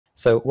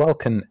So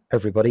welcome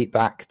everybody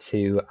back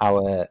to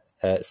our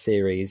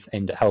series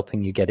aimed at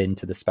helping you get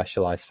into the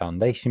Specialised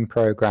Foundation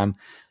Programme,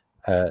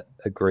 a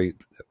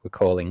group that we're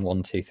calling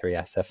 123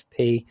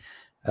 SFP.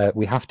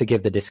 We have to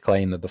give the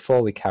disclaimer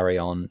before we carry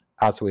on,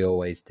 as we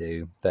always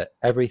do, that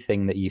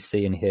everything that you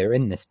see and hear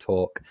in this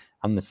talk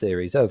and the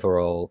series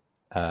overall,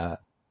 or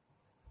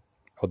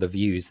the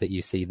views that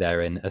you see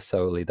therein, are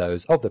solely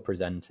those of the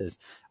presenters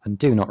and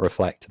do not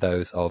reflect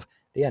those of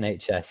the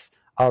NHS,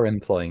 our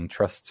employing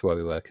trusts where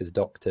we work as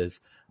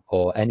doctors,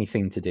 or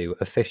anything to do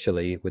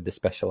officially with the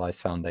Specialised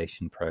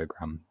Foundation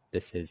Programme.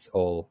 This is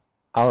all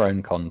our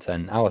own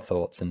content, our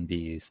thoughts and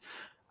views,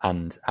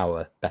 and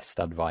our best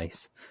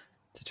advice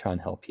to try and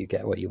help you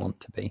get where you want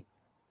to be.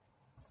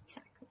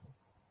 Exactly.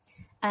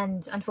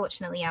 And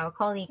unfortunately, our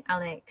colleague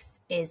Alex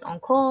is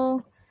on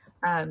call,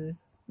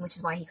 which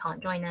is why he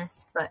can't join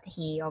us, but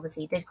he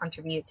obviously did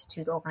contribute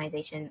to the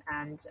organisation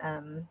and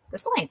the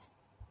slides.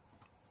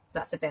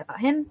 That's a bit about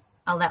him.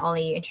 I'll let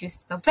Ollie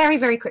introduce very,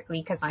 very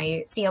quickly because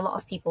I see a lot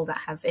of people that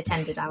have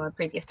attended our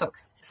previous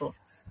talks before.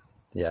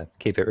 Yeah,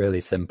 keep it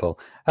really simple.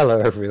 Hello,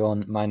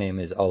 everyone. My name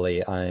is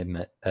Ollie.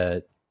 I'm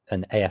an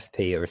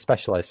AFP, or a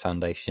Specialised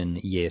Foundation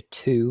Year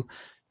 2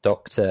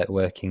 doctor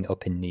working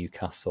up in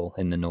Newcastle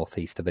in the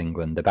northeast of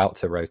England, about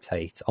to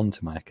rotate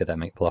onto my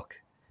academic block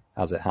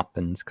as it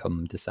happens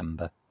come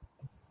December.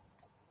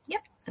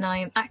 Yep, and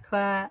I'm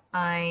Aqua.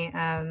 I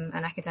am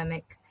an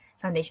academic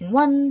Foundation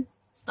 1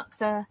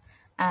 doctor.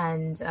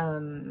 And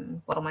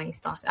what am I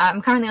starting?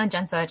 I'm currently on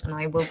Gen Surg and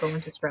I will go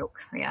into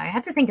stroke. Yeah, I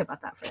had to think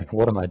about that for a second.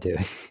 What am I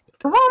doing?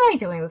 What am I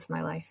doing with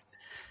my life?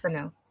 But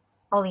no.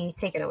 Ollie,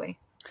 take it away.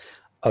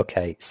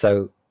 Okay,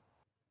 so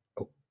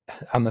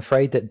I'm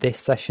afraid that this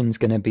session's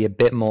going to be a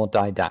bit more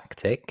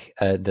didactic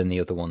than the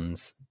other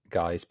ones,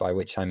 guys, by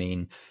which I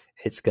mean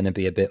it's going to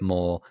be a bit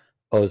more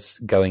us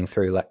going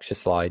through lecture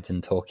slides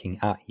and talking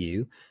at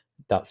you.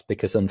 That's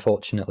because,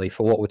 unfortunately,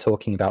 for what we're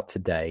talking about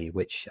today,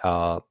 which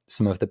are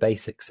some of the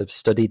basics of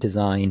study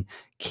design,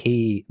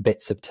 key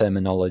bits of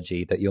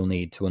terminology that you'll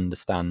need to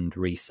understand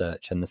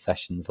research and the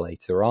sessions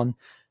later on,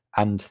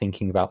 and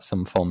thinking about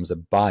some forms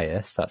of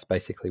bias, that's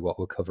basically what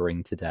we're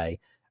covering today.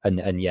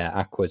 And yeah,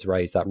 Aqua's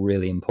raised that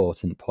really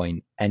important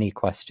point. Any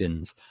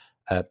questions,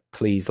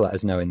 please let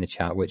us know in the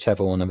chat.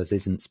 Whichever one of us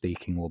isn't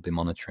speaking will be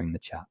monitoring the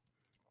chat.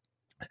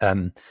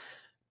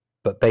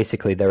 But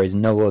basically, there is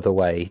no other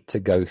way to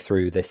go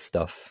through this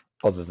stuff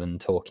other than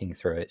talking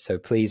through it. So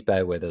please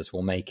bear with us.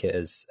 We'll make it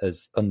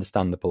as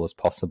understandable as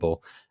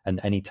possible. And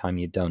anytime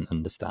you don't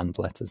understand,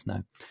 let us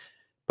know.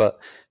 But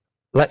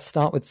let's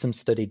start with some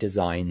study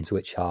designs,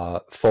 which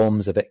are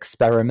forms of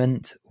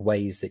experiment,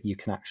 ways that you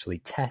can actually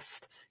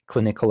test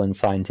clinical and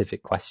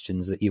scientific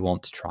questions that you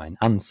want to try and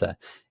answer.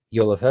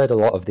 You'll have heard a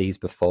lot of these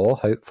before.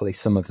 Hopefully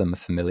some of them are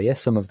familiar.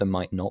 Some of them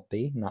might not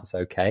be, and that's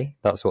okay.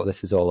 That's what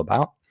this is all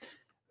about.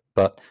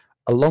 But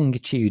a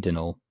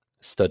longitudinal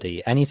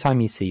study, anytime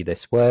you see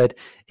this word,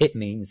 it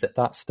means that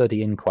that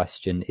study in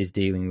question is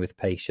dealing with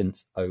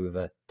patients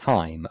over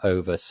time,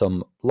 over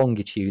some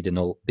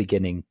longitudinal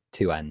beginning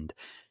to end.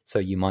 So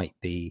you might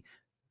be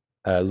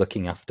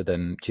looking after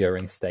them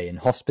during stay in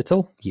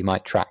hospital. You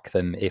might track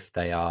them if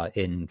they are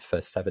in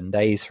for 7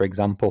 days, for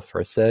example,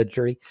 for a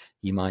surgery.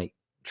 You might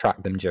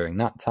track them during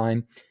that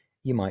time.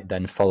 You might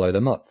then follow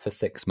them up for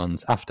 6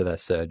 months after their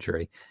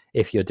surgery.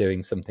 If you're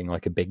doing something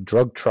like a big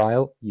drug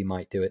trial, you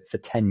might do it for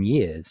 10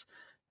 years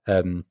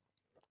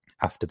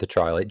after the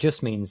trial. It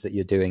just means that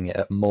you're doing it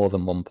at more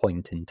than one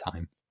point in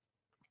time.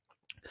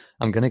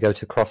 I'm going to go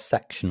to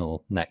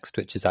cross-sectional next,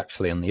 which is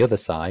actually on the other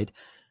side,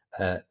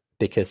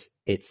 because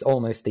it's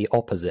almost the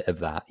opposite of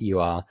that. You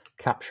are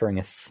capturing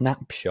a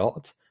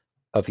snapshot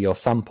of your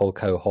sample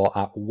cohort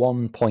at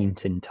one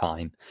point in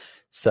time.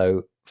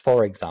 So,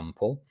 for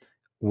example,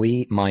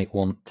 we might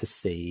want to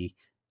see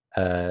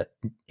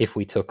if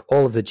we took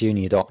all of the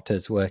junior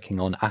doctors working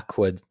on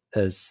Aqua's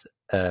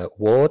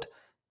ward,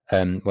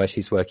 where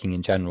she's working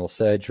in general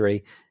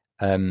surgery,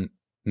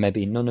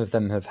 maybe none of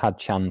them have had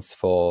chance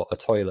for a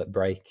toilet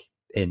break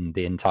in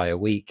the entire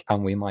week,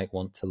 and we might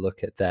want to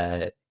look at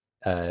their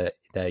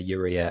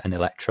urea and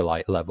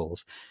electrolyte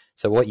levels.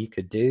 So what you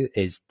could do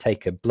is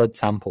take a blood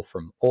sample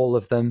from all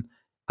of them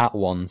at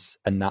once,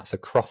 and that's a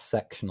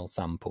cross-sectional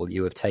sample.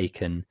 You have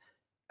taken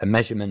a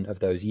measurement of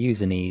those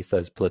U&Es,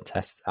 those blood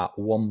tests, at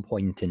one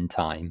point in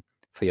time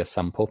for your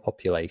sample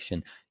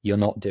population. You're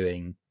not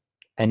doing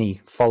any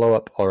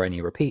follow-up or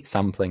any repeat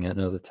sampling at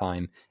another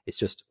time. It's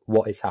just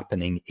what is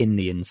happening in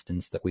the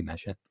instance that we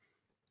measure.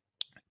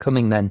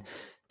 Coming then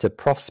to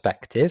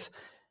prospective,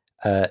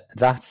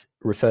 that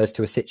refers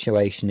to a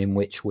situation in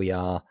which we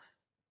are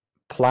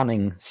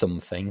planning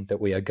something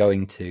that we are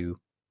going to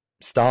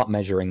start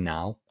measuring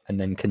now and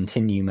then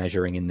continue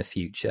measuring in the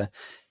future,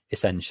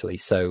 essentially.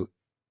 So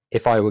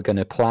if I were going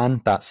to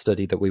plan that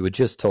study that we were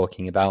just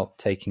talking about,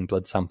 taking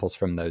blood samples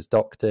from those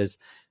doctors,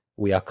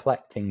 we are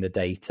collecting the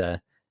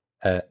data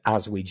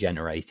as we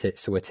generate it.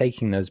 So we're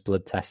taking those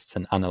blood tests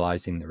and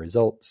analysing the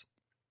results.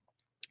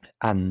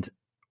 And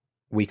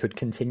we could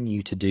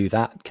continue to do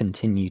that,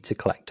 continue to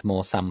collect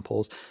more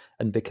samples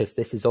And because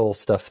this is all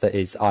stuff that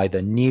is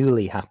either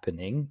newly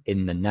happening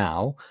in the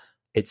now,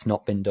 it's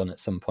not been done at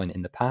some point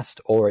in the past,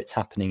 or it's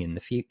happening in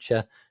the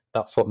future,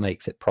 that's what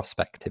makes it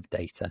prospective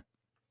data.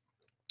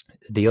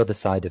 The other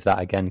side of that,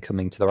 again,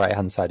 coming to the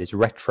right-hand side, is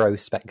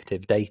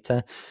retrospective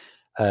data.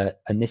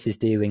 And this is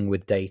dealing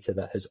with data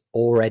that has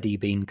already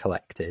been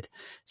collected.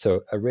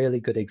 So a really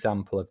good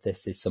example of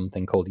this is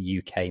something called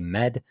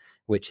UKMed,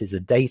 which is a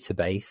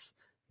database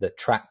that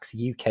tracks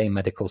UK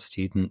medical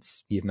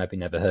students. You've maybe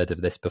never heard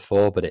of this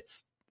before, but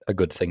it's a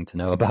good thing to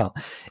know about.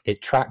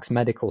 It tracks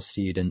medical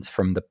students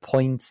from the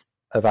point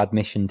of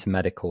admission to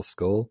medical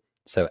school.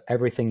 So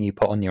everything you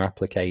put on your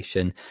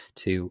application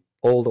to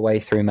all the way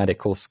through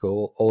medical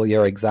school, all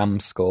your exam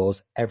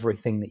scores,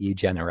 everything that you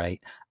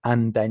generate,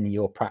 and then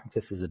your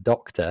practice as a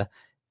doctor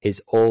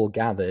is all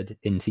gathered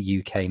into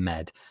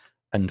UKMed.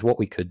 And what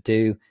we could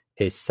do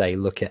is say,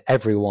 look at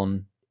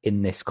everyone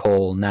in this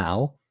call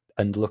now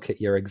and look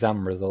at your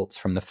exam results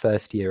from the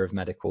first year of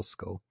medical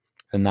school.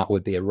 And that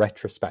would be a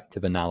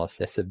retrospective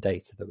analysis of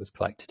data that was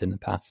collected in the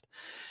past.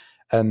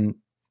 An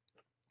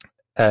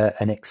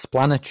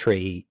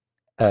explanatory,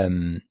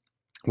 when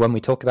we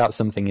talk about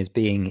something as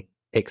being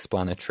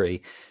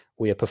explanatory,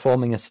 we are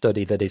performing a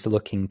study that is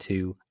looking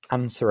to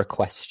answer a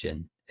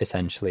question,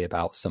 essentially,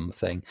 about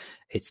something.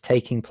 It's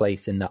taking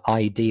place in the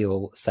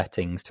ideal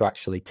settings to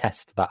actually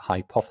test that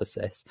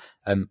hypothesis.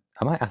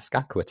 I might ask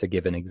Aqua to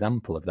give an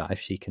example of that if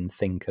she can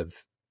think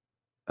of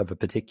a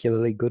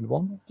particularly good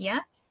one. Yeah.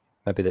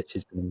 Maybe that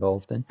she's been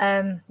involved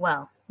in.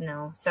 Well,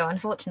 no. So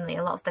unfortunately,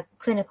 a lot of the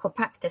clinical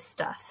practice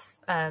stuff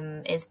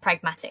is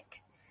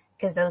pragmatic,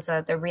 because those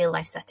are the real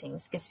life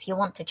settings. Because if you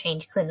want to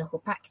change clinical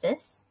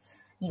practice,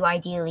 you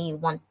ideally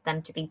want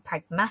them to be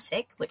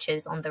pragmatic, which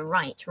is on the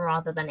right,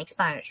 rather than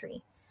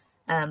explanatory,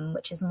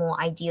 which is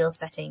more ideal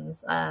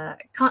settings.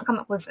 Can't come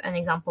up with an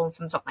example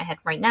from the top of my head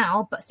right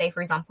now, but say,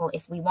 for example,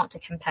 if we want to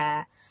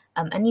compare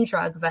a new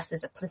drug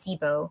versus a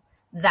placebo,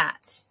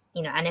 that,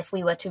 and if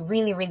we were to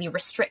really, really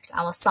restrict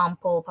our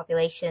sample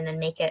population and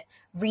make it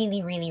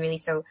really, really, really,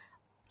 so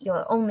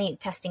you're only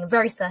testing a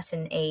very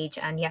certain age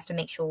and you have to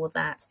make sure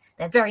that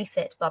they're very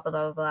fit, blah, blah,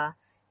 blah, blah,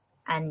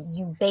 and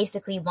you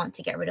basically want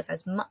to get rid of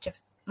as much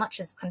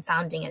as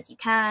confounding as you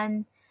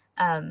can.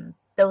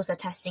 Those are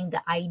testing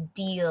the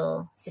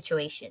ideal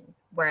situation,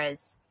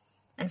 whereas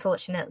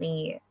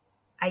unfortunately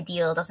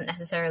ideal doesn't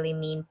necessarily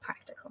mean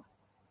practical.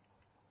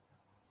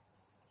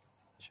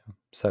 Sure.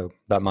 So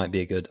that might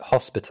be a good.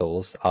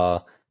 Hospitals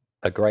are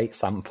a great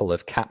sample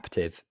of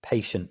captive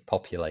patient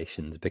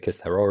populations because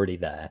they're already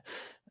there,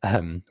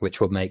 which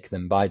will make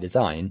them by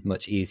design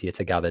much easier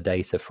to gather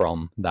data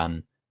from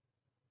than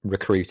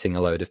recruiting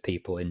a load of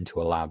people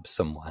into a lab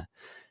somewhere.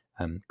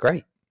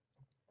 Great.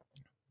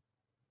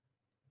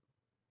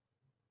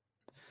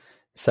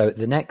 So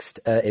the next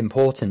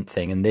important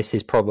thing, and this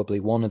is probably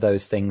one of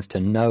those things to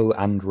know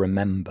and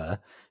remember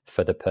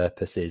for the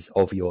purposes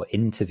of your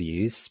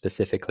interviews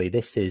specifically,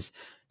 this is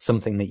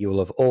something that you will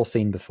have all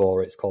seen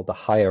before. It's called the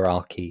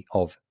hierarchy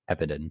of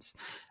evidence.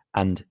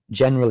 And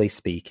generally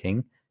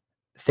speaking,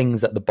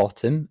 things at the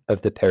bottom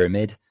of the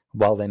pyramid,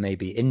 while they may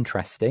be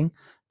interesting,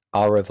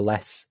 are of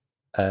less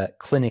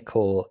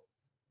clinical,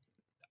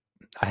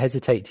 I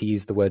hesitate to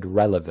use the word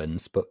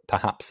relevance, but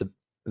perhaps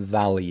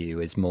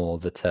value is more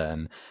the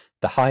term.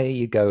 The higher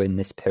you go in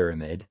this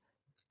pyramid,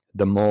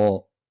 the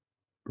more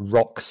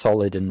rock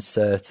solid and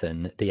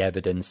certain the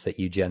evidence that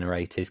you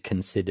generate is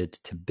considered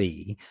to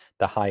be,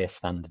 the higher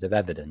standard of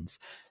evidence.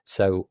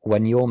 So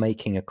when you're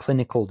making a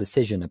clinical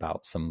decision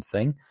about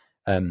something,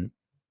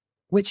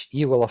 which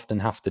you will often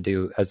have to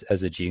do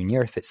as a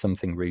junior if it's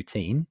something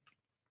routine,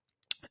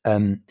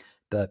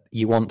 but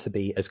you want to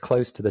be as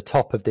close to the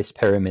top of this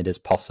pyramid as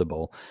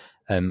possible,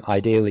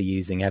 ideally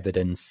using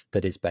evidence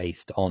that is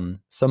based on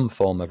some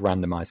form of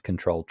randomized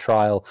controlled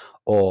trial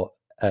or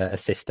a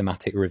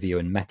systematic review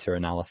and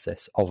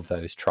meta-analysis of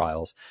those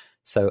trials.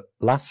 So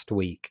last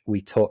week we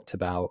talked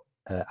about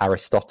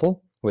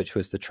Aristotle, which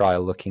was the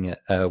trial looking at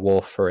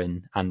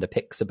warfarin and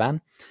apixaban,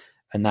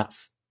 and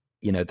that's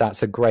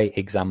a great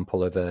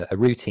example of a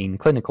routine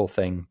clinical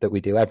thing that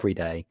we do every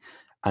day,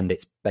 and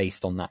it's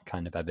based on that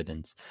kind of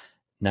evidence.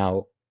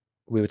 Now,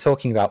 we were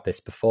talking about this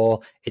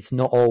before. It's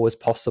not always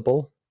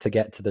possible to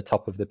get to the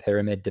top of the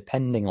pyramid,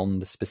 depending on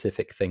the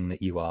specific thing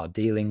that you are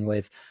dealing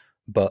with.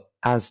 But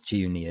as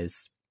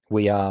juniors,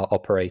 we are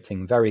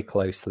operating very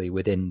closely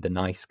within the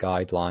NICE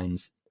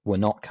guidelines. We're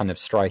not kind of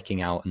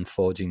striking out and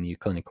forging new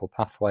clinical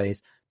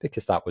pathways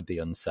because that would be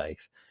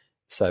unsafe.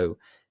 So,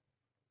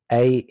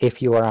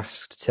 if you are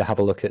asked to have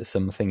a look at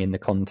something in the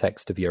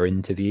context of your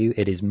interview,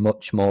 it is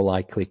much more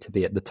likely to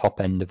be at the top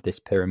end of this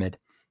pyramid.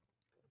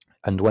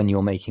 And when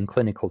you're making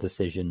clinical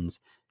decisions,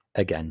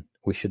 again,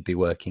 we should be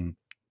working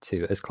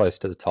to as close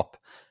to the top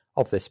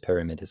of this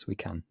pyramid as we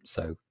can.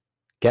 So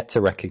get to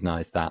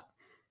recognize that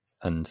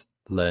and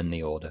learn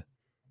the order.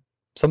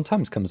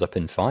 Sometimes comes up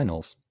in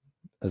finals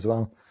as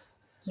well.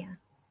 Yeah.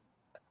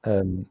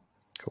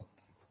 Cool.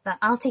 But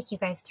I'll take you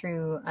guys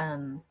through,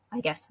 I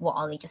guess, what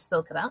Ollie just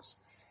spoke about.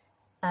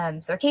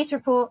 So a case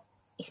report,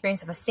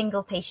 experience of a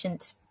single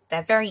patient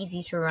they're very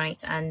easy to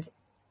write, and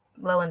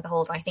lo and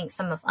behold, I think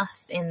some of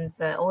us in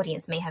the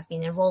audience may have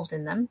been involved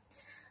in them.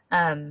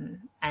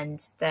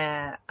 And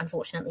they're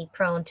unfortunately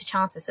prone to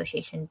chance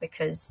association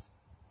because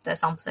they're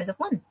sample size of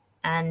 1,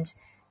 and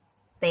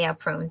they are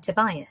prone to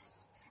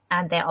bias,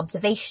 and they're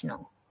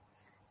observational.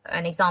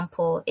 An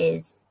example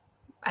is,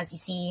 as you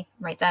see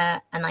right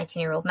there, a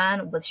 19-year-old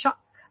man with shock,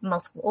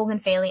 multiple organ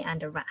failure,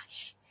 and a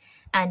rash.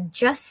 And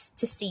just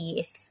to see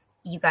if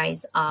you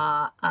guys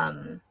are,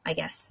 I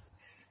guess,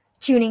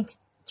 tuning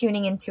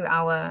into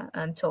our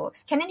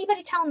talks, can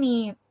anybody tell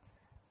me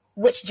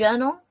which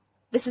journal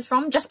this is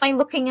from, just by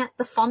looking at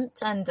the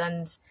font and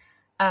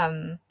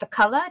the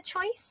color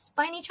choice,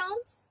 by any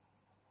chance?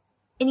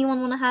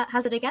 Anyone want to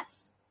hazard a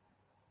guess?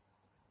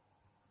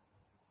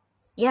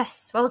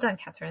 Yes, well done,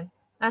 Catherine.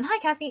 And hi,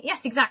 Kathy.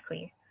 Yes,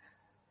 exactly.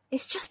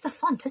 It's just the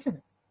font, isn't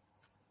it?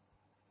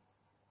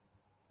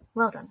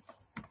 Well done.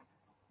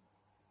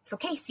 For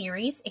case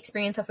series,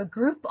 experience of a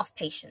group of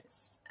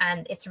patients,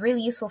 and it's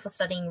really useful for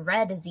studying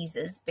rare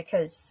diseases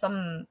because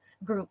some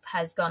group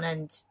has gone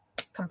and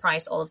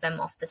comprised all of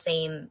them of the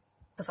same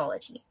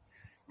pathology.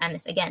 And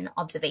it's, again,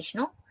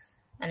 observational.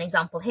 An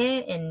example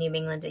here in New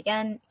England,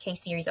 again,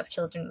 case series of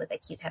children with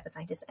acute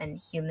hepatitis and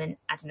human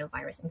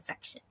adenovirus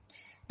infection.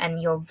 And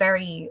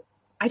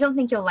I don't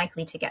think you're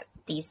likely to get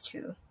these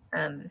two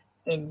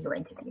in your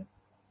interview.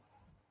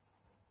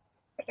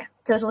 But yeah,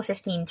 total of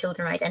 15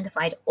 children were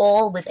identified,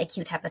 all with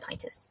acute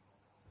hepatitis.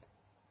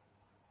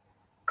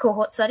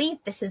 Cohort study,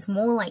 this is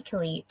more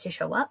likely to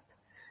show up.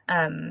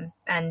 And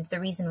the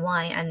reason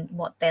why and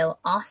what they'll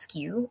ask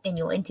you in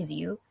your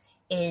interview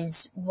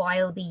is why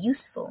it'll be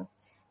useful.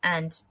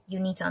 And you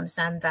need to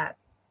understand that,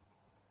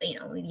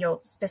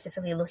 you're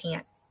specifically looking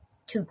at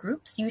 2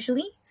 groups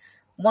usually.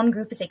 One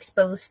group is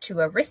exposed to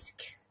a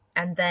risk,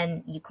 and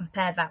then you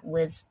compare that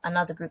with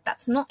another group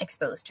that's not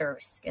exposed to a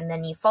risk. And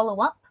then you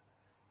follow up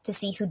to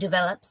see who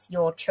develops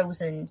your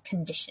chosen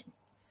condition.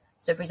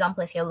 So, for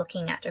example, if you're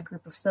looking at a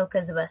group of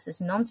smokers versus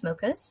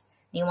non-smokers,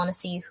 and you want to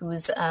see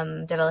who's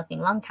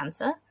developing lung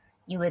cancer,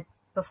 you would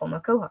perform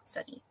a cohort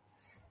study.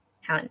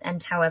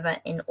 However,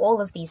 in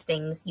all of these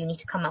things, you need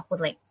to come up with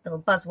like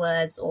little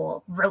buzzwords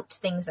or rote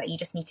things that you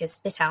just need to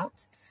spit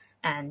out.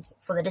 And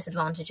for the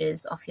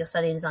disadvantages of your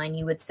study design,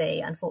 you would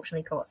say,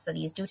 unfortunately, cohort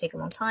studies do take a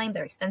long time,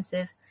 they're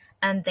expensive,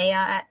 and they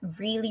are at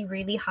really,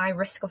 really high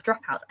risk of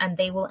dropout. And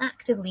they will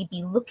actively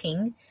be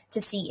looking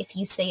to see if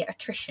you say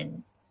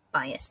attrition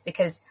bias,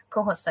 because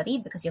cohort study,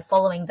 because you're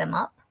following them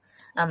up,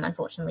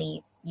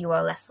 unfortunately, you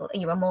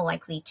are more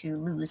likely to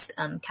lose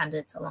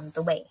candidates along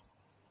the way.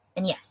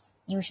 And yes,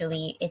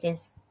 usually it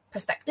is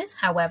prospective.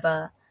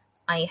 However,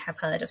 I have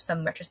heard of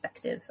some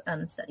retrospective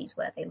studies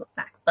where they look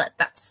back, but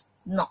that's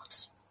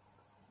not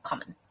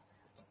common.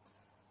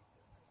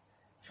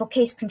 For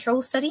case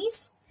control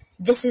studies,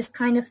 this is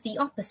kind of the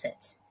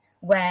opposite,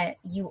 where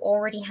you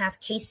already have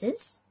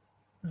cases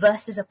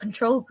versus a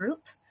control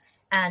group,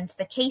 and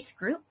the case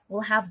group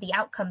will have the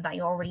outcome that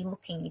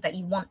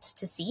you want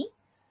to see,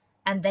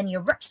 and then you're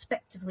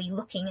retrospectively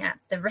looking at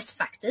the risk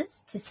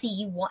factors to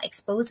see what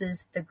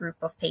exposes the group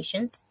of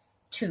patients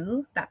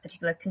to that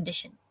particular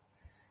condition.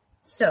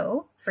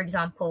 So, for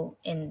example,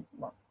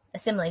 a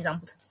similar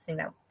example to the thing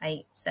that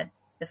I said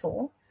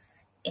before,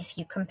 if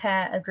you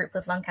compare a group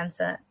with lung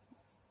cancer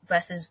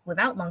versus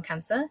without lung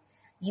cancer,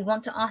 you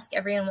want to ask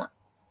everyone what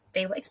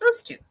they were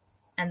exposed to,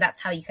 and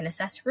that's how you can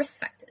assess risk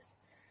factors.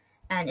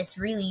 And it's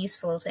really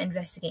useful to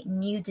investigate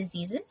new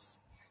diseases,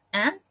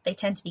 and they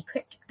tend to be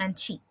quick and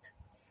cheap.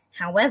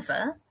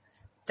 However,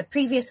 the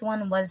previous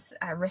one was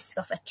a risk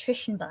of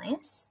attrition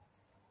bias.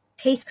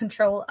 Case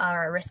control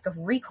are a risk of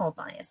recall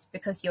bias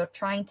because you're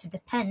trying to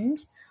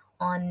depend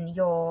on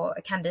your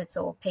candidates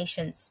or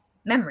patients'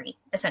 memory,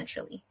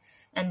 essentially.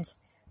 And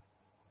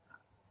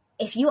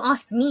if you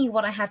ask me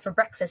what I had for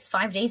breakfast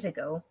 5 days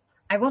ago,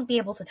 I won't be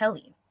able to tell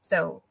you.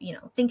 So,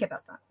 think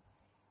about that.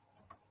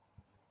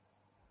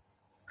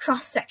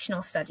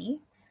 Cross-sectional study.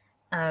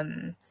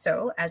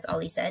 So, as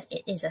Ollie said,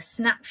 it is a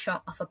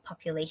snapshot of a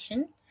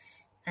population.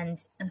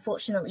 And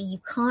unfortunately, you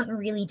can't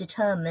really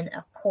determine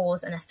a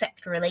cause and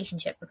effect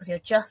relationship because you're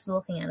just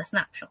looking at a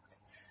snapshot.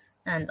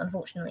 And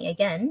unfortunately,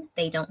 again,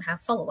 they don't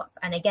have follow-up.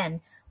 And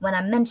again, when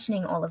I'm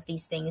mentioning all of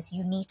these things,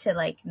 you need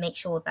to make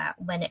sure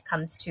that when it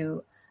comes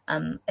to,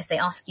 if they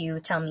ask you,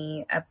 tell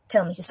me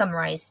to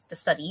summarize the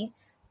study,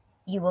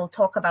 you will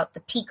talk about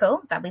the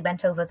PICO that we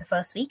went over the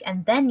first week,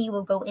 and then you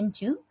will go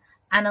into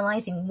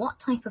analyzing what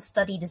type of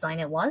study design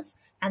it was,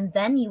 and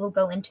then you will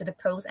go into the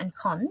pros and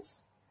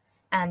cons,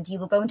 and you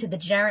will go into the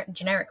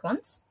generic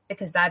ones,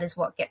 because that is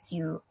what gets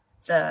you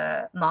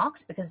the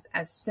marks, because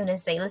as soon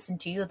as they listen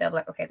to you, they'll be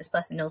like, okay, this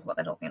person knows what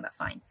they're talking about,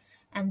 fine.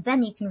 And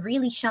then you can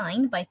really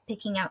shine by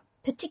picking out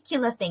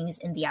particular things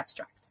in the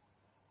abstract.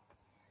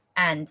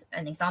 And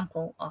an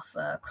example of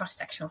a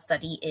cross-sectional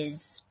study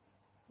is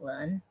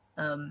learn.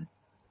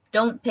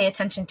 Don't pay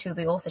attention to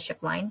the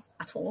authorship line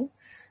at all,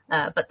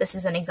 but this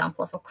is an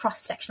example of a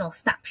cross-sectional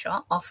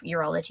snapshot of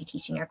urology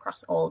teaching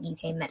across all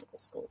UK medical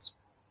schools.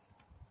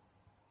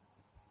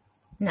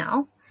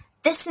 Now,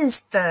 this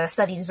is the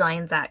study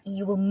design that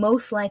you will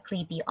most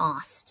likely be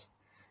asked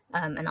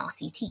an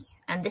RCT,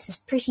 and this is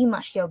pretty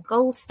much your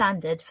gold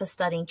standard for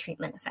studying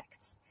treatment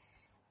effects.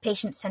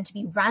 Patients tend to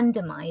be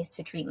randomized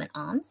to treatment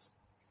arms,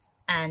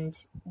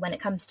 and when it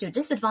comes to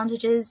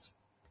disadvantages,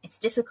 it's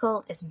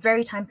difficult, it's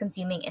very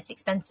time-consuming, it's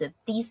expensive.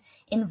 These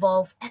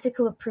involve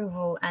ethical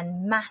approval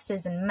and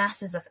masses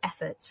of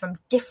efforts from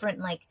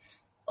different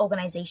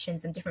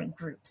organizations and different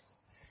groups.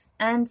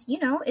 And,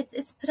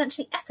 it's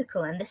potentially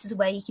ethical, and this is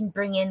where you can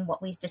bring in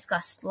what we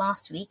discussed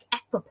last week,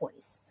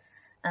 equipoise.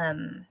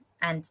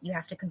 And you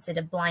have to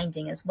consider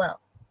blinding as well.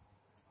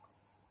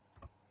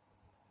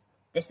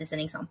 This is an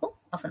example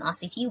of an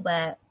RCT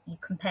where you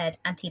compared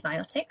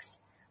antibiotics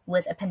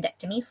with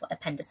appendectomy for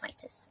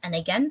appendicitis. And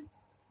again,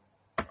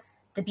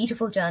 the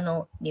beautiful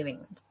journal, New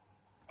England.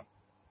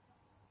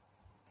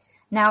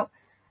 Now,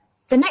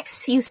 the next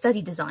few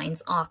study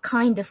designs are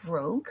kind of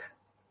rogue.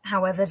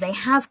 However, they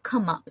have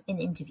come up in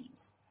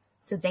interviews,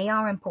 so they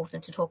are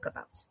important to talk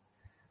about.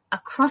 A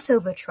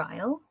crossover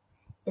trial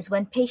is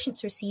when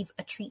patients receive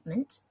a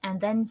treatment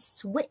and then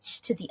switch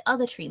to the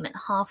other treatment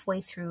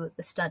halfway through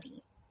the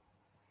study.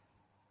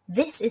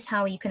 This is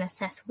how you can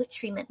assess which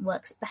treatment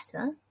works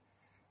better,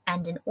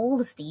 and in all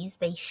of these,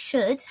 they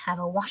should have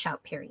a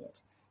washout period.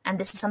 And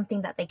this is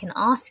something that they can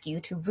ask you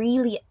to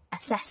really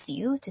assess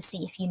you to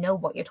see if you know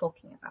what you're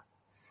talking about.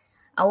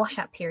 A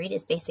washout period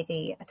is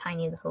basically a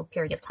tiny little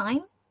period of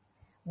time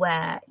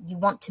where you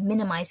want to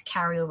minimize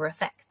carryover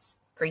effects.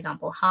 For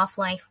example,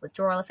 half-life,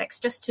 withdrawal effects,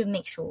 just to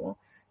make sure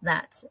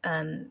that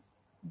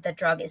the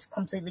drug is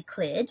completely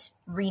cleared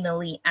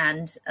renally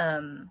and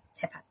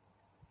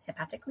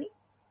hepatically.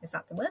 Is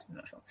that the word? I'm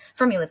not sure.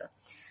 From your liver.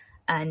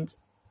 And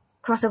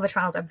crossover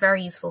trials are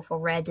very useful for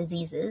rare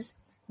diseases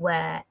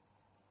where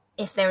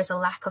if there is a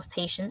lack of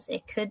patients,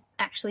 it could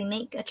actually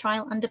make a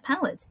trial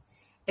underpowered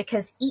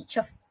because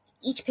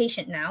each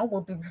patient now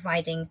will be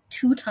providing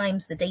 2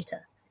 times the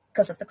data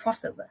because of the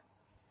crossover.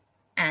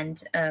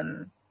 And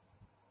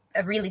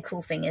a really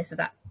cool thing is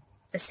that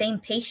the same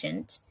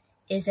patient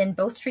is in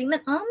both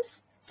treatment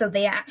arms, so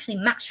they are actually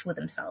matched with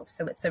themselves.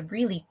 So it's a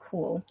really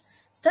cool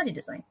study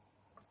design.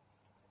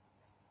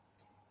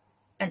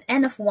 An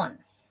N of 1.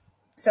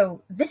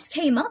 So this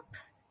came up.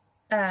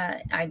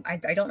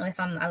 I don't know if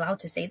I'm allowed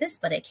to say this,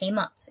 but it came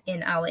up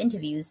in our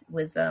interviews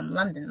with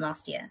London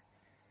last year.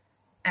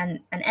 And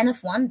an N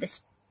of 1,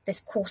 this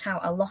caught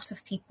out a lot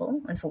of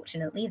people,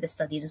 unfortunately, the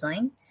study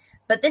design.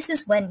 But this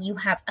is when you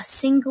have a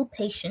single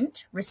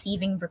patient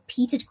receiving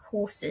repeated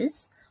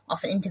courses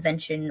of an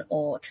intervention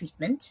or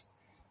treatment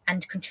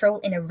and control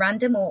in a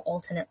random or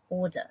alternate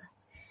order.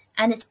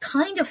 And it's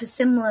kind of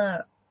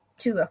similar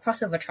to a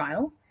crossover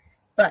trial,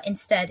 but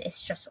instead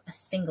it's just a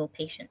single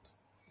patient.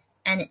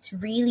 And it's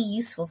really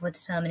useful for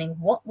determining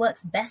what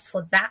works best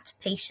for that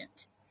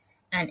patient.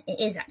 And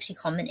it is actually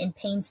common in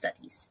pain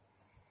studies.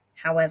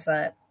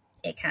 However,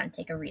 it can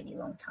take a really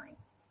long time.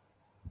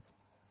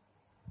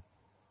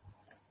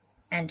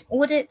 And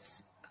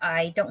audits,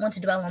 I don't want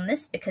to dwell on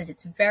this because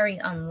it's very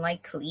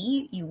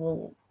unlikely you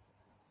will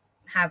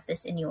have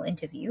this in your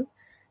interview.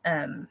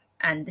 And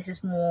this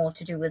is more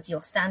to do with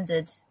your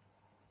standard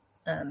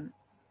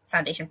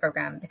foundation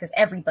program because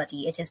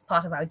everybody, it is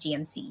part of our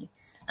GMC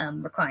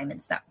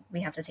requirements that we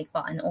have to take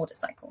part in an audit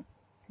cycle.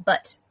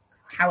 But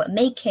how it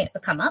may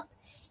come up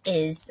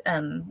is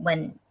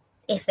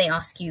if they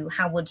ask you,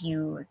 how would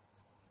you,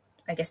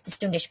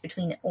 distinguish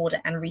between audit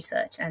and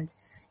research? And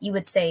you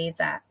would say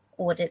that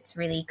audits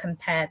really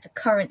compare the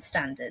current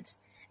standard,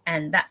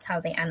 and that's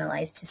how they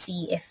analyze to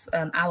see if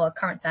our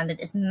current standard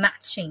is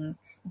matching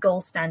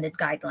gold standard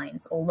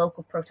guidelines or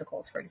local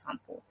protocols, for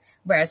example,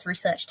 whereas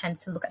research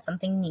tends to look at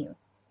something new.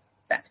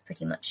 That's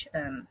pretty much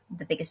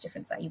the biggest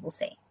difference that you will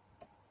see.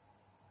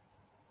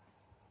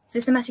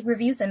 Systematic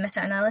reviews and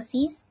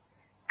meta-analyses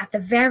at the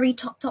very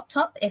top,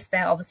 if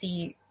they're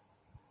obviously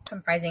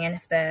comprising and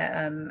if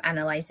they're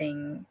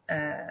analyzing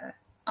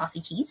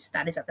RCTs,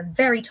 that is at the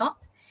very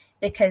top,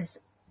 because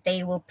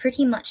they will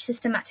pretty much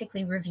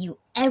systematically review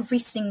every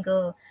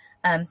single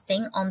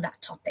thing on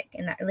that topic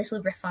in that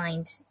little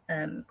refined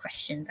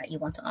question that you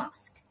want to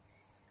ask.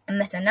 A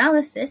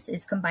meta-analysis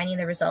is combining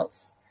the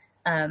results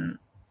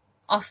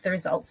of the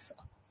results,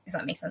 if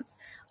that makes sense,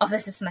 of a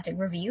systematic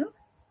review,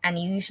 and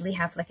you usually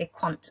have like a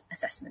quant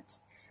assessment.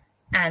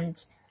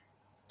 And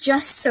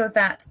just so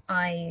that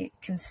I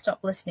can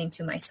stop listening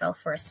to myself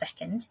for a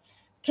second,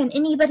 can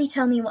anybody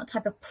tell me what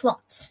type of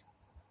plot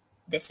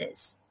this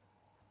is?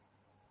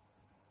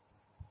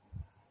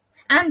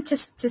 And to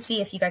see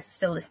if you guys are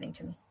still listening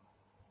to me.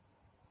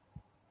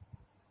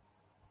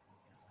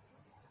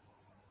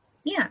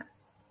 Yeah,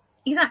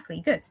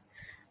 exactly, good.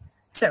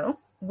 So,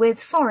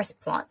 with forest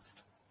plots,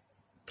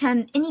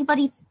 can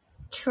anybody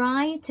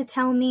try to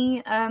tell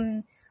me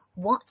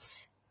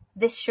what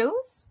this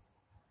shows?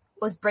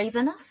 Was brave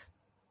enough?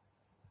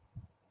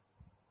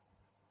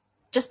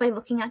 Just by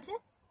looking at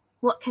it?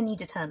 What can you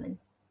determine?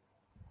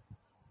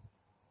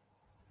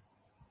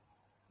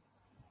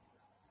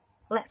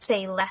 Let's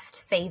say left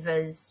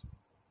favors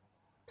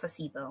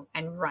placebo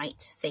and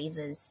right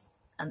favors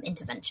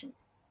intervention.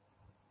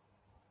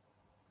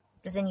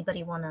 Does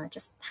anybody want to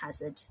just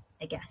hazard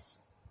a guess?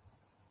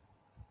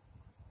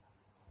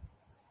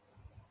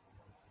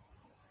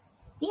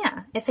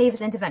 Yeah, it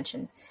favors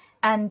intervention.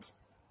 And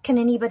can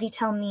anybody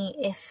tell me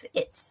if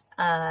it's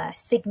a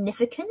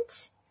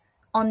significant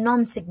or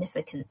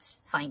non-significant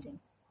finding?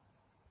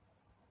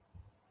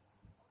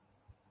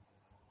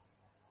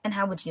 And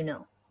how would you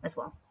know as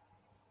well?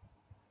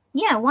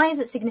 Yeah, why is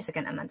it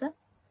significant, Amanda?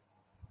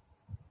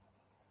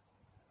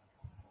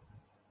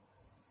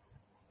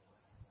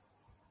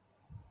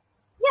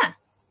 Yeah,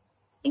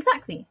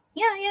 exactly.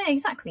 Yeah,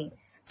 exactly.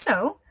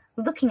 So,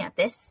 looking at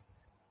this,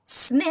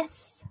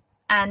 Smith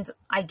and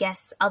I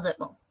guess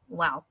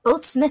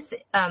both Smith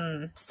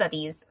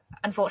studies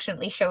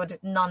unfortunately showed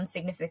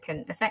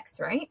non-significant effects,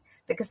 right?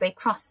 Because they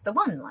crossed the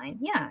 1 line.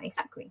 Yeah,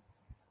 exactly.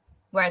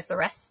 Whereas the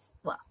rest,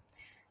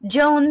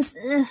 Jones,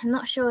 I'm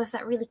not sure if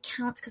that really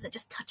counts because it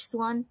just touches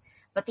 1,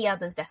 but the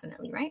others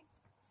definitely, right?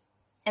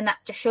 And that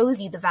just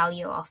shows you the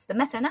value of the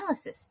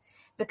meta-analysis,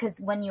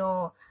 because when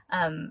you're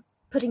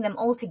putting them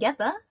all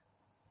together,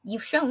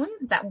 you've shown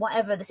that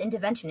whatever this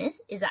intervention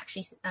is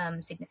actually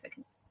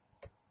significant.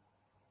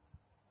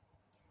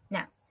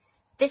 Now,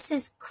 this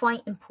is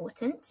quite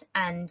important,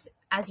 and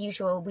as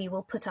usual, we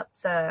will put up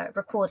the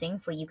recording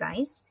for you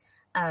guys,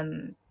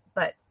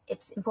 but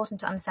it's important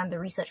to understand the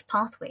research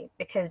pathway,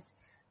 because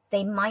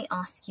they might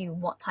ask you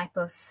what type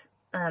of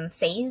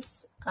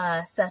phase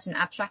a certain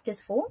abstract is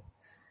for,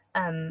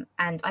 and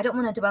I don't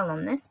want to dwell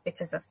on this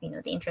because of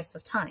the interest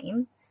of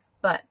time,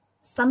 but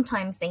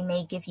sometimes they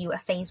may give you a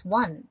phase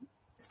 1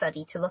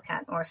 study to look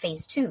at, or a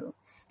phase 2,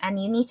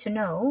 and you need to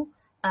know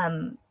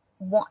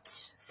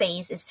what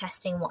phase is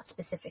testing what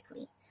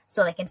specifically.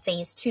 So like in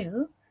phase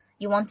 2,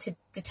 you want to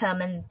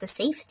determine the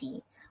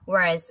safety,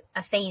 whereas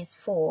a phase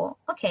 4,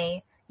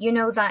 okay, you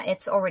know that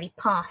it's already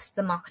passed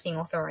the marketing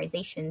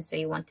authorization, so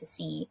you want to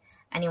see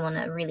and you want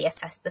to really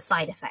assess the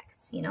side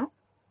effects, Yeah,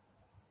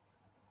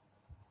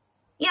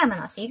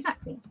 Manasi,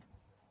 exactly.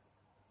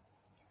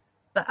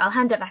 But I'll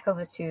hand it back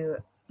over to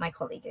my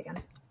colleague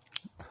again.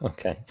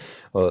 Okay,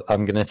 well,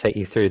 I'm going to take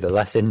you through the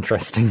less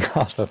interesting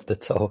half of the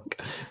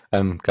talk,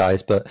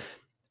 guys, but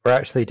we're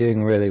actually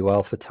doing really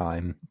well for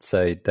time,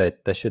 so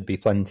there should be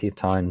plenty of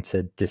time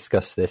to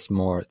discuss this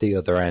more at the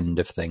other end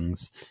of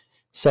things.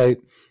 So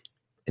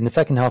in the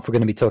second half, we're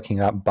going to be talking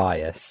about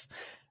bias,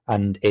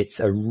 and it's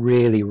a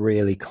really,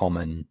 really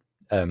common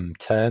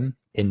term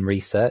in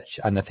research,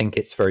 and I think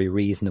it's very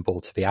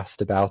reasonable to be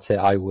asked about it.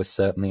 I was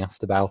certainly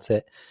asked about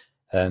it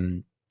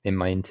in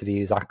my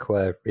interviews.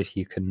 Aqua, if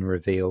you can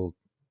reveal,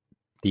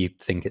 do you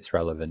think it's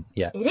relevant?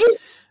 Yeah. It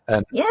is.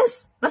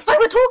 Yes, that's why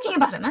we're talking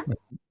about it, man.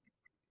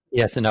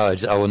 Yes, no,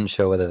 I wasn't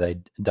sure whether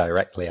they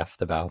directly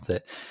asked about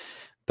it,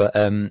 but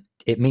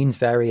it means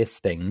various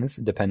things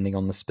depending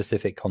on the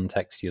specific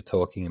context you're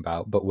talking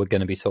about, but we're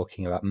going to be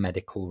talking about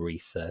medical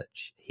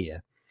research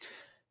here.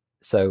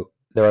 So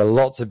there are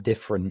lots of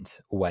different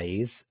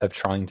ways of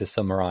trying to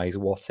summarize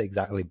what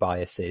exactly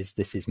bias is.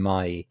 This is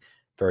my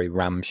very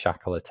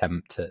ramshackle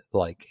attempt at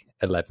like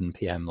 11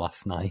 p.m.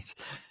 last night,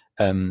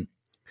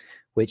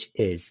 which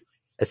is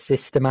a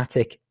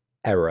systematic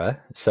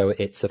error. So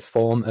it's a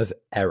form of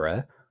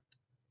error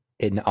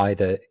in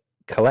either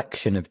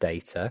collection of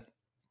data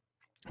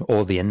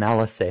or the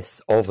analysis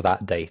of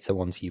that data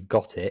once you've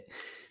got it,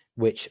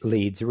 which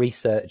leads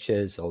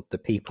researchers or the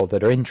people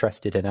that are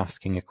interested in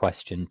asking a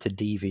question to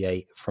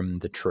deviate from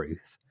the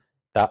truth.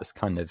 That's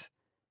kind of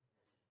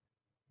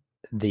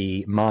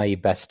my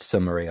best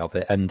summary of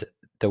it. And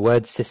the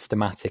word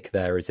systematic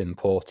there is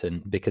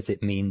important because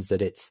it means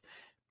that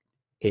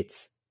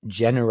it's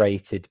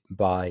generated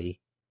by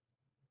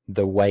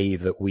the way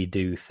that we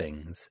do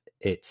things.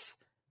 It's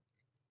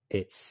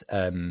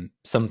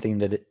something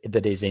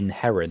that is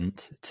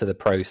inherent to the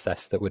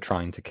process that we're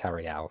trying to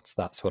carry out.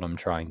 That's what I'm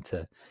trying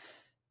to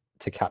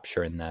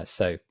capture in there.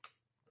 So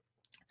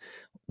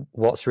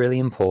what's really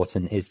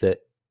important is that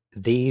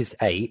these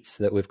 8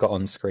 that we've got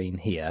on screen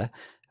here,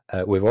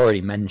 we've already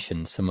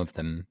mentioned some of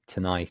them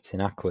tonight in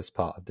Aqua's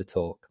part of the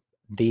talk.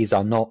 These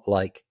are not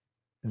like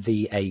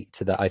the 8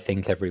 that I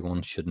think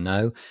everyone should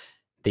know.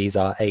 These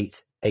are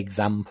 8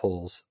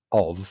 examples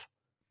of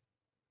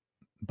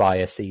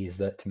biases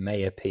that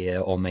may appear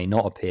or may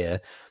not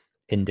appear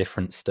in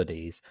different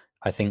studies.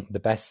 I think the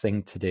best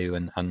thing to do,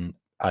 and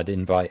I'd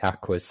invite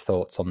Aqua's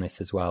thoughts on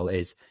this as well,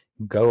 is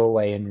go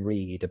away and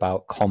read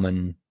about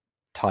common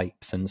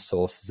types and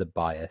sources of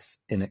bias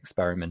in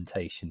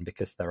experimentation,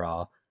 because there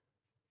are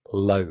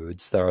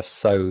loads. There are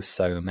so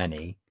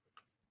many,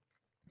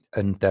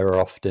 and there are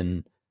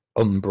often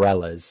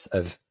umbrellas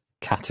of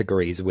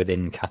categories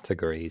within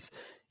categories.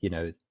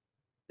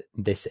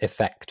 This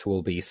effect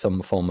will be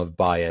some form of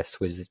bias,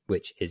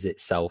 which is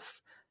itself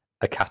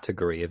a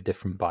category of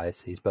different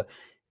biases. But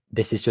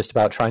this is just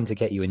about trying to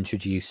get you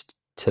introduced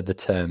to the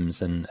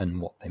terms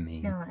and what they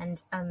mean. No,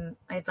 and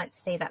I'd like to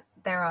say that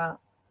there are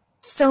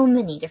so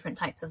many different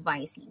types of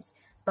biases,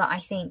 but I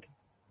think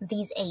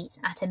these 8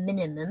 at a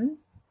minimum,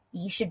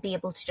 you should be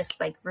able to just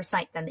like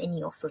recite them in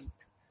your sleep.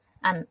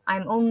 And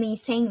I'm only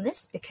saying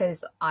this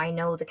because I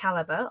know the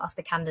caliber of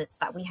the candidates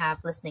that we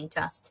have listening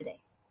to us today.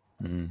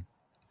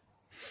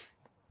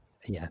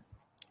 Yeah.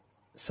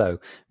 So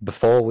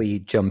before we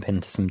jump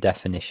into some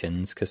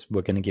definitions, because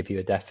we're going to give you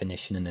a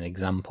definition and an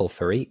example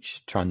for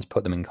each, trying to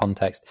put them in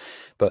context.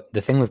 But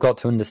the thing we've got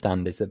to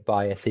understand is that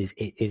bias is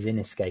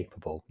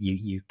inescapable.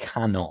 You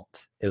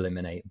cannot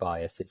eliminate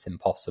bias. It's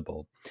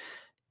impossible.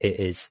 It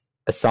is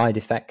a side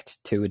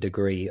effect to a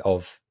degree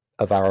of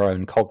our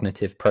own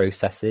cognitive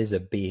processes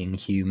of being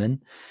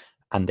human,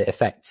 and it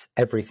affects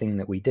everything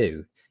that we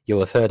do. You'll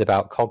have heard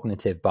about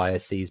cognitive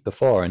biases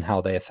before and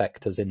how they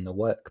affect us in the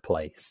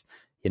workplace,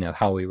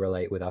 how we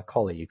relate with our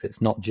colleagues.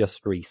 It's not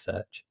just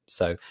research.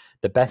 So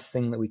the best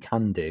thing that we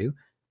can do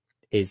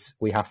is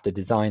we have to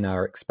design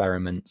our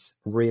experiments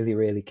really,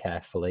 really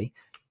carefully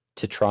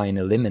to try and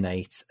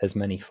eliminate as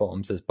many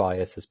forms of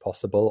bias as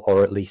possible,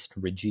 or at least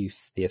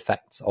reduce the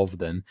effects of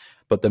them.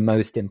 But the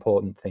most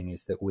important thing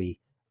is that we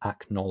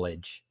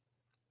acknowledge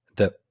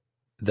that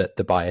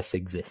the bias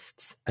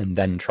exists and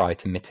then try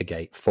to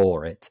mitigate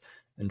for it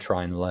and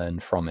try and learn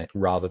from it,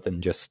 rather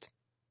than just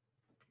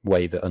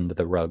wave it under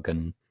the rug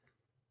and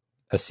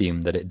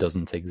assume that it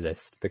doesn't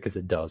exist, because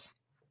it does.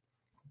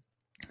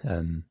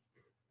 And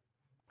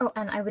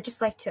I would just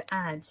like to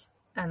add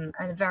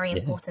a very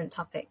important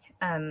topic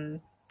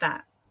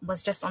that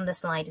was just on the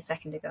slide a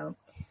second ago.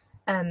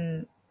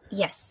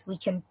 Yes, we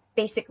can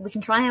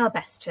try our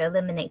best to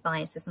eliminate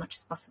bias as much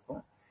as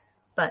possible.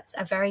 But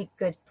a very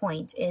good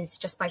point is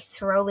just by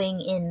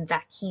throwing in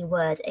that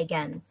keyword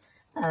again,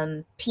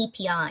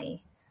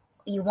 PPI,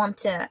 you want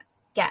to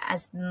get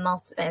as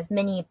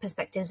many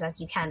perspectives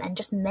as you can, and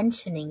just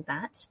mentioning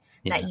that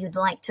you'd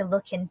like to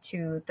look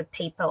into the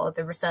paper or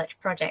the research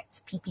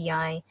project,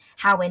 PPI,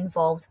 how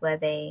involved were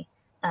they,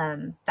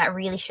 that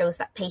really shows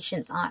that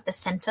patients are at the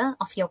center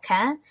of your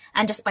care.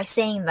 And just by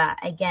saying that,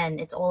 again,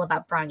 it's all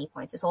about brownie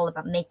points. It's all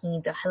about making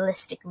you the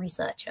holistic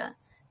researcher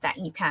that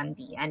you can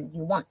be and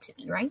you want to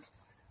be, right?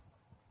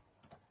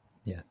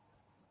 Yeah.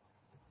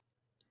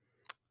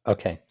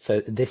 Okay,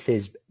 so this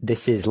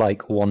is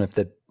like one of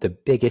the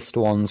biggest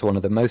ones, one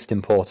of the most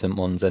important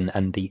ones, and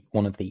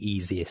one of the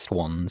easiest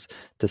ones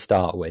to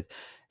start with.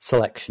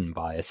 Selection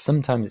bias.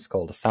 Sometimes it's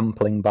called a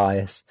sampling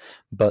bias,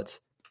 but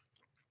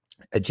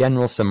a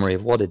general summary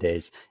of what it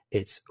is,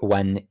 it's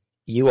when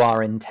you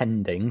are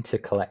intending to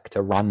collect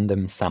a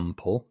random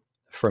sample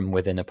from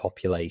within a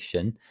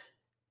population,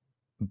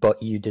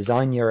 but you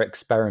design your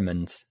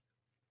experiment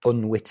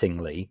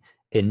unwittingly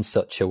in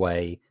such a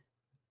way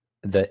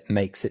that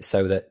makes it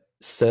so that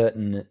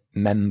certain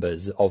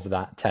members of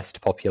that test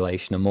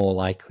population are more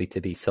likely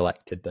to be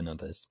selected than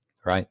others,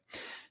 right?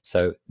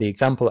 So the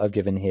example I've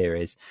given here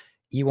is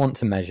you want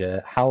to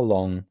measure how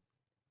long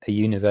a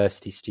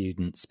university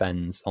student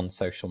spends on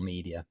social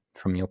media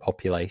from your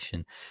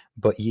population,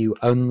 but you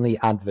only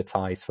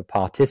advertise for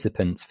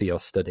participants for your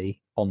study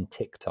on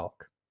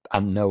TikTok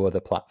and no other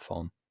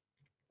platform.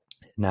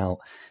 Now,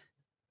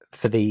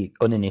 for the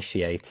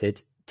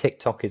uninitiated,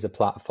 TikTok is a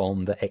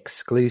platform that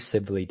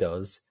exclusively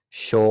does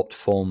short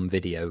form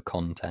video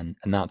content,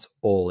 and that's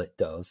all it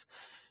does.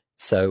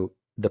 So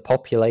the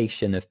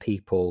population of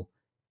people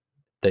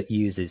that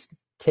uses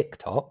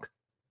TikTok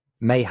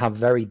may have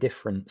very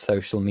different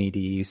social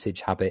media usage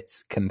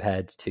habits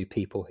compared to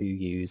people who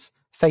use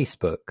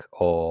Facebook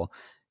or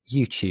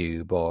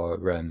YouTube or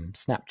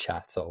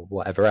Snapchat or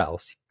whatever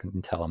else. You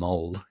can tell I'm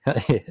old.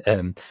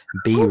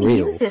 Be Who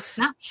real. uses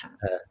Snapchat?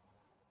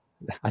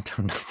 I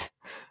don't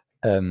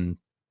know.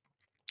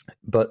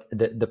 But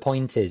the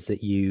point is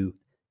that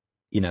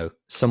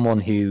someone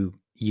who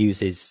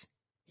uses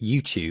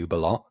YouTube a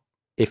lot,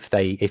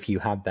 if you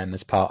had them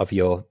as part of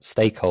your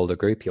stakeholder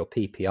group, your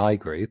PPI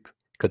group,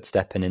 could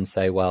step in and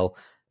say, well,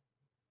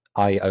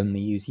 I only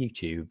use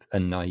YouTube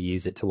and I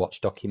use it to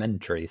watch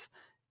documentaries,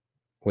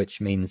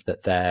 which means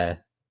that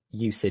their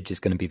usage is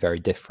going to be very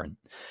different.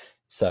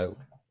 So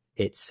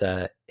it's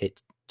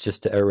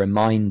just a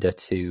reminder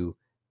to,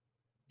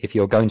 if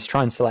you're going to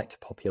try and select a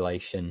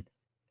population,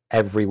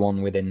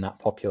 everyone within that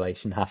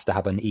population has to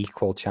have an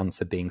equal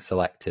chance of being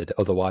selected.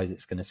 Otherwise,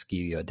 it's going to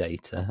skew your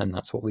data. And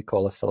that's what we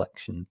call a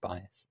selection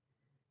bias.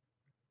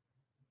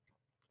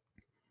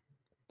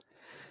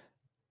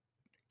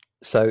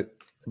 So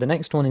the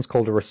next one is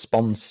called a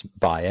response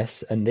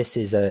bias. And this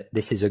is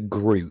a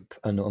group,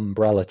 an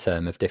umbrella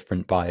term of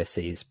different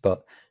biases.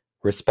 But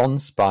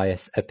response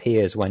bias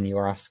appears when you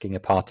are asking a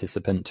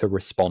participant to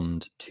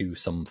respond to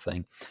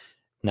something.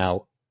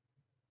 Now,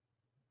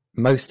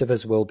 most of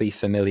us will be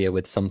familiar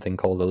with something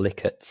called a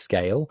Likert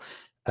scale,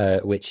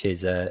 which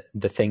is the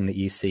thing that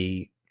you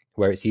see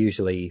where it's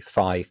usually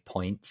 5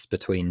 points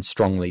between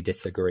strongly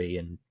disagree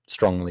and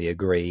strongly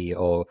agree,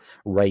 or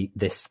rate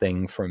this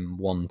thing from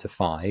 1 to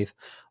 5,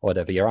 or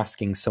whatever. You're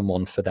asking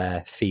someone for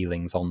their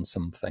feelings on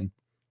something.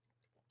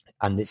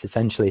 And it's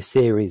essentially a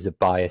series of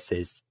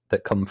biases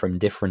that come from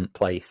different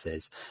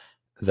places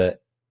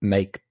that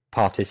make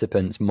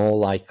participants more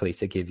likely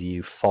to give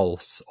you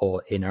false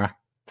or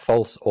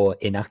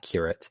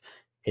inaccurate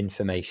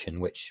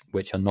information, which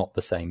are not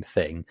the same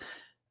thing,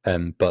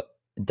 but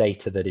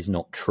data that is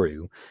not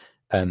true.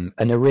 And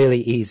a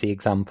really easy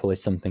example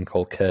is something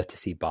called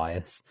courtesy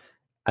bias.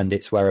 And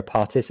it's where a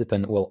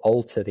participant will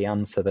alter the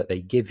answer that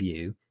they give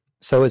you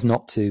so as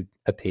not to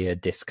appear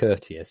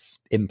discourteous,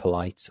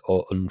 impolite,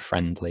 or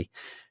unfriendly.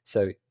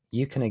 So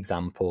you can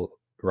example,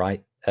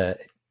 right?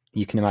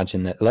 You can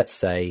imagine that, let's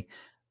say,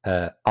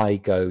 I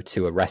go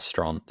to a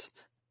restaurant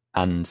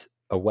and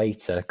a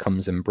waiter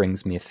comes and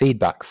brings me a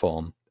feedback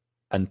form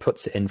and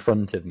puts it in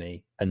front of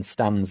me and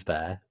stands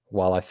there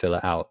while I fill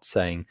it out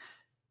saying,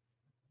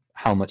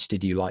 how much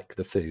did you like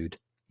the food?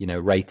 You know,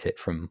 rate it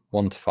from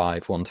 1 to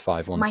 5, 1 to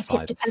 5, 1 My to 5.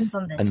 tip depends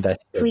on And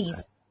this.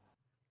 Please.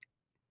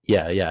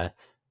 Yeah.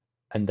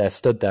 And they're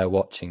stood there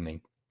watching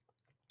me.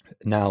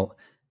 Now,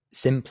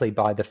 simply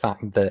by the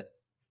fact that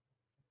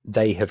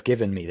they have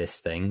given me this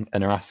thing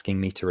and are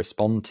asking me to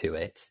respond to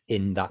it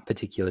in that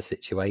particular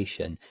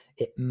situation,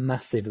 it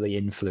massively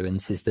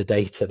influences the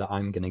data that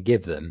I'm going to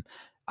give them.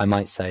 I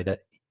might say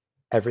that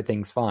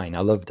everything's fine,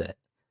 I loved it,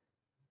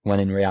 when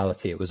in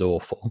reality it was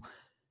awful.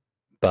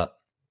 But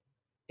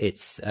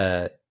it's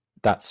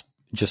that's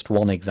just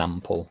one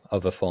example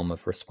of a form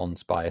of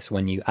response bias.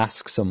 When you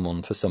ask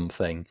someone for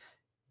something,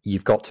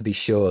 you've got to be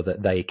sure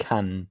that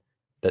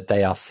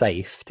they are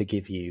safe to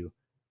give you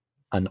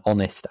an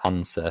honest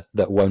answer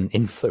that won't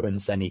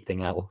influence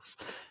anything else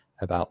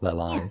about their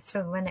lives.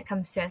 Yeah, so when it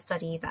comes to a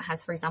study that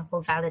has, for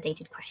example,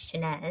 validated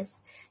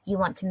questionnaires, you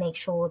want to make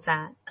sure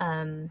that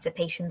the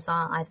patients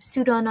are either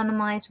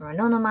pseudo-anonymized or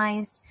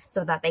anonymized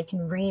so that they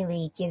can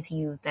really give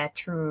you their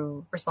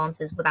true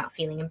responses without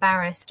feeling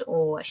embarrassed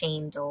or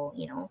ashamed or,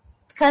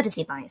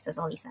 courtesy bias, as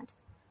Ollie said.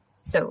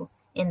 So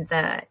in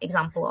the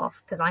example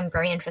of, because I'm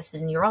very interested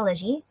in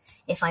neurology,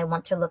 if I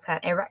want to look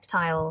at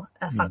erectile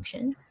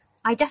function,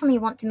 I definitely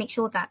want to make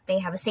sure that they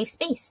have a safe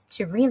space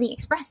to really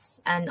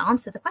express and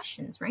answer the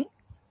questions, right?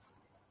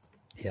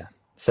 Yeah.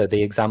 So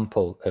the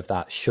example of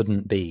that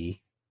shouldn't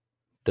be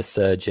the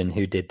surgeon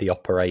who did the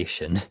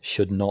operation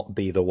should not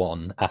be the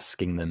one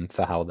asking them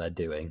for how they're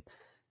doing,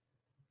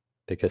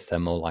 because they're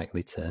more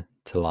likely to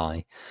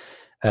lie.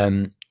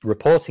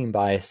 Reporting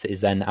bias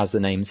is then, as the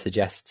name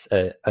suggests,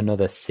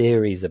 another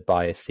series of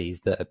biases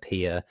that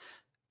appear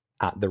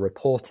at the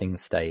reporting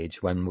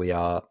stage when we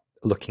are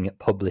looking at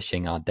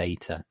publishing our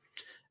data.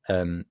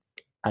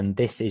 And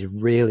this is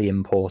really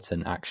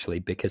important, actually,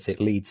 because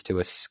it leads to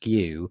a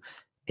skew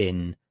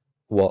in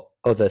what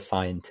other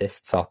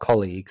scientists, our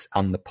colleagues,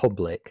 and the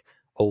public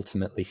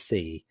ultimately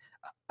see.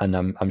 And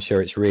I'm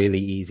sure it's really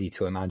easy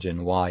to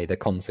imagine why the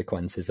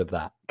consequences of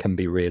that can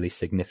be really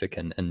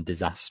significant and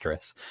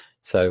disastrous.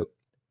 So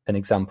an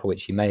example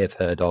which you may have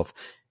heard of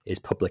is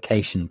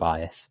publication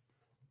bias.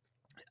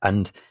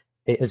 And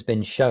it has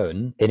been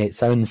shown in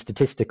its own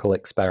statistical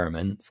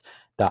experiments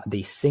that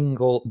the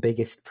single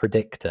biggest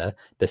predictor,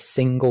 the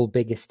single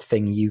biggest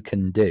thing you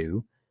can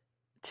do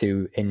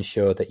to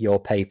ensure that your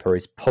paper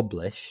is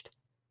published,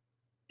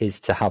 is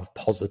to have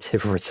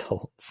positive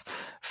results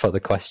for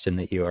the question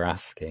that you are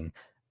asking.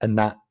 And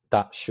that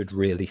should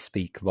really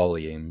speak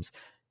volumes.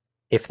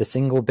 If the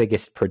single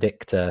biggest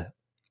predictor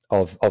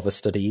of a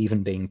study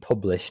even being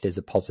published is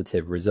a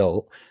positive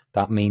result,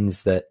 that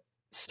means that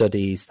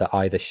studies that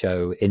either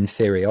show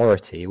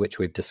inferiority, which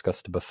we've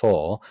discussed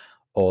before,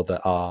 or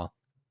that are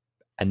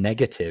a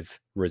negative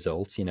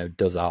result,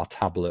 does our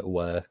tablet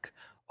work,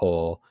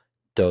 or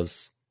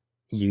does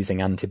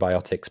using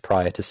antibiotics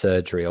prior to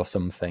surgery or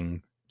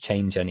something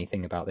change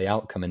anything about the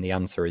outcome, and the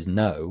answer is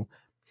no,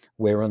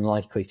 we're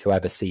unlikely to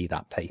ever see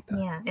that paper.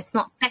 Yeah, it's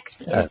not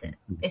sexy, is it?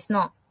 It's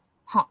not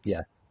hot.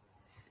 Yeah,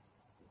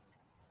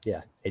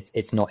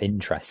 it's not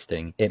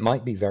interesting. It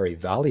might be very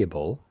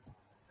valuable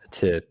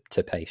to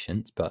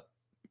patients, but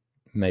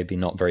maybe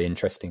not very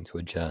interesting to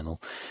a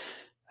journal.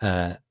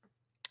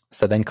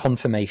 So then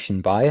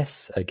confirmation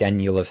bias, again,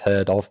 you'll have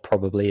heard of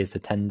probably, is the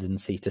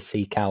tendency to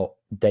seek out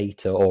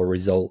data or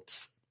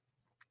results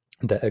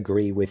that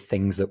agree with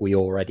things that we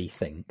already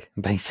think,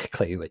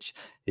 basically, which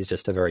is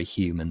just a very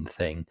human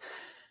thing.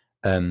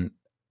 And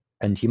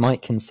you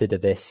might consider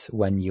this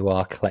when you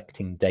are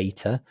collecting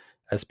data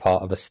as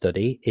part of a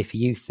study. If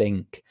you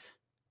think,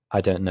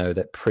 I don't know,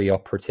 that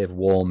preoperative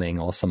warming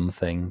or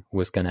something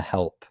was going to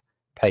help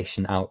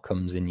patient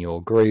outcomes in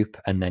your group,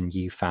 and then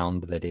you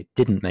found that it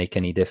didn't make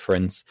any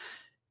difference,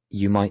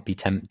 you might be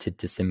tempted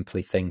to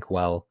simply think,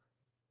 well,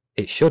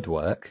 it should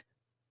work.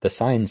 The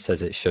science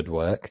says it should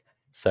work.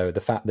 So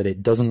the fact that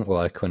it doesn't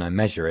work when I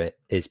measure it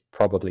is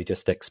probably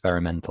just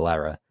experimental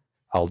error.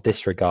 I'll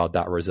disregard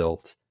that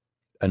result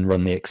and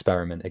run the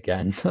experiment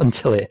again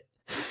until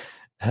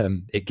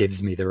it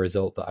gives me the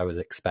result that I was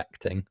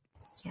expecting.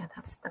 Yeah,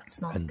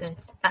 that's not good.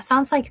 That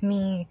sounds like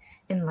me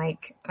in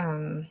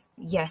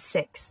year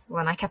 6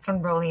 when I kept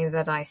on rolling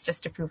the dice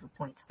just to prove a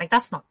point.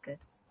 That's not good.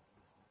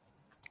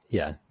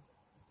 Yeah.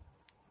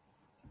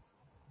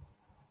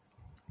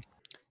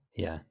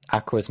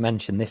 Aqua's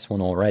mentioned this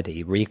one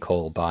already,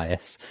 recall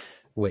bias,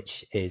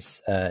 which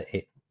is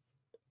it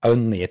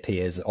only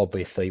appears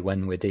obviously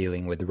when we're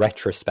dealing with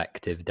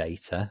retrospective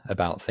data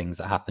about things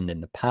that happened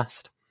in the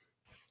past.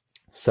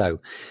 So,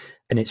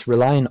 and it's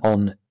relying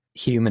on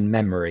human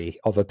memory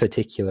of a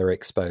particular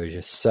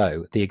exposure.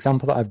 So the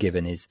example that I've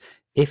given is,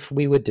 if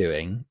we were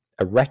doing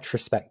a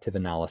retrospective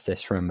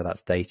analysis, remember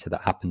that's data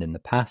that happened in the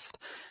past,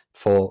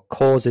 for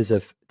causes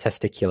of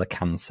testicular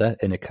cancer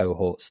in a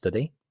cohort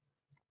study.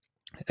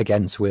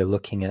 Again, so we're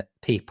looking at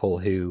people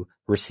who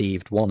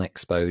received one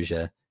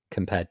exposure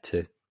compared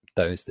to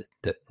those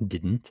that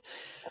didn't.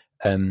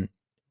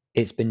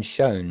 It's been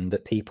shown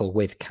that people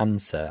with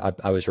cancer,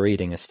 I was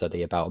reading a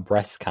study about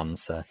breast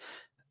cancer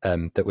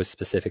that was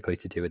specifically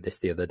to do with this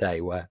the other day,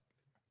 where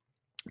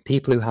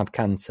people who have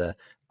cancer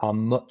are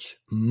much,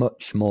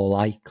 much more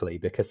likely,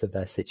 because of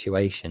their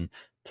situation,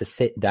 to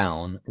sit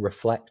down,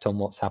 reflect on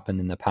what's happened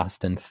in the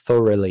past, and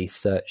thoroughly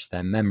search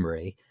their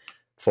memory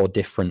for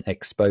different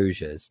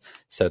exposures.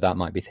 So that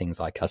might be things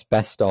like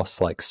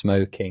asbestos, like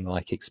smoking,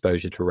 like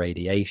exposure to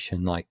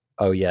radiation, like,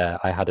 oh yeah,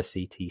 I had a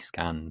CT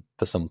scan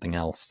for something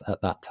else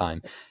at that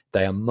time.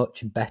 They are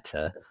much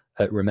better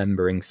at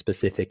remembering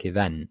specific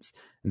events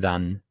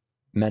than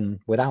men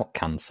without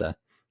cancer,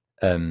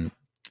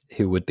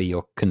 who would be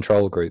your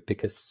control group,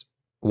 because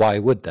why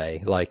would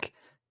they? Like,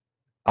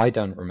 I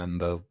don't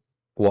remember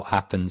what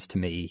happens to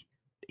me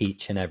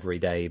each and every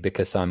day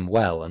because I'm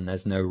well, and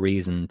there's no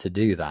reason to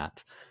do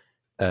that.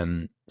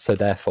 So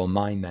therefore,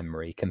 my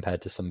memory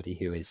compared to somebody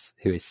who is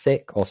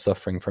sick or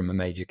suffering from a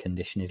major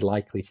condition is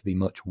likely to be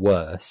much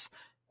worse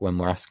when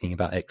we're asking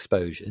about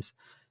exposures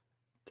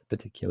to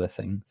particular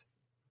things.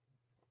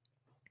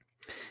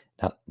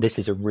 Now, this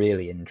is a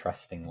really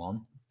interesting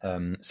one,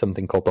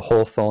 something called the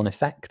Hawthorne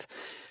effect,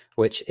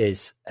 which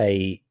is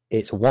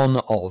it's one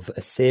of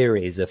a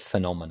series of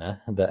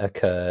phenomena that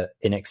occur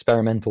in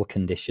experimental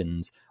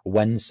conditions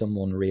when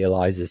someone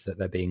realizes that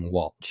they're being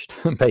watched,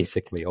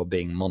 basically, or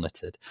being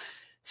monitored.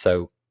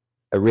 So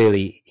a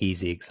really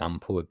easy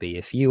example would be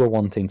if you are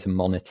wanting to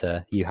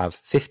monitor, you have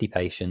 50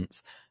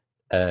 patients,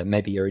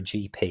 maybe you're a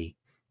GP,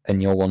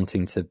 and you're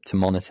wanting to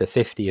monitor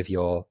 50 of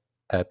your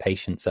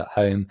patients at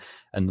home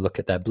and look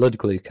at their blood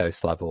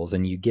glucose levels,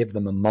 and you give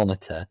them a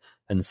monitor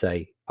and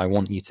say, I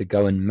want you to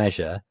go and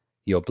measure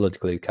your blood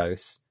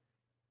glucose,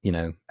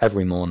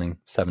 every morning,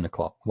 7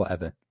 o'clock,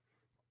 whatever.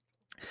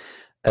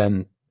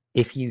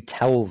 If you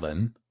tell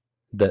them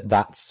that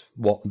that's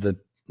what the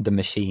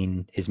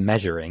machine is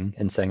measuring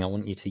and saying, I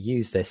want you to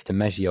use this to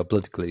measure your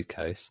blood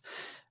glucose,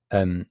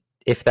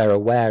 if they're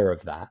aware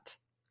of that,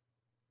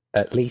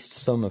 at least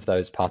some of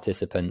those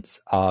participants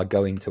are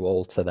going to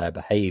alter their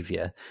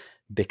behavior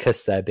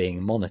because they're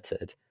being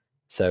monitored.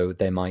 So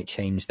they might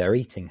change their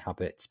eating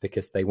habits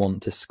because they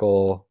want to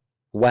score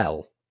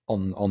well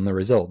on the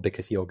result,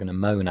 because you're going to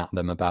moan at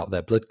them about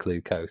their blood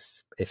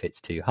glucose if it's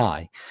too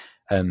high.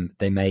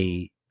 They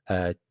may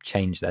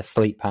change their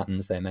sleep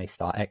patterns. They may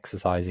start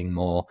exercising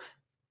more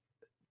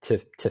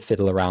to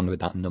fiddle around with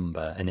that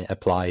number, and it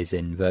applies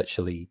in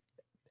virtually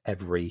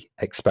every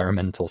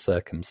experimental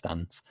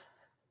circumstance.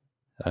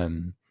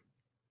 And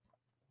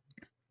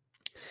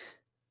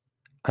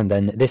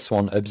then this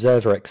one,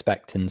 observer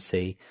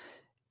expectancy,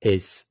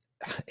 it's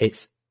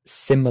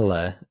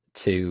similar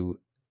to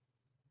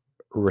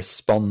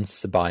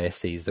response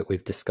biases that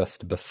we've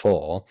discussed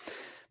before,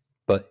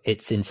 but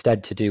it's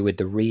instead to do with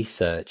the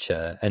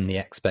researcher and the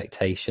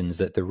expectations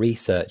that the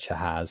researcher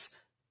has,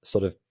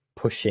 sort of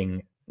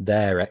pushing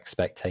their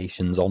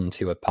expectations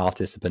onto a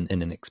participant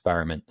in an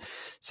experiment.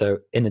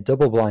 So in a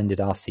double-blinded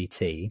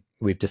RCT,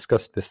 we've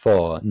discussed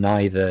before,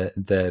 neither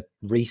the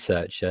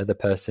researcher, the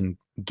person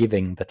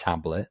giving the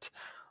tablet,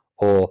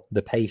 or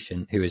the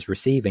patient who is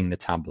receiving the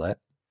tablet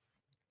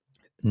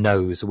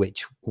knows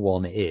which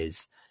one it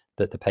is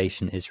that the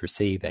patient is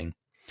receiving.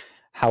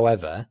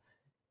 However,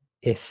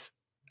 if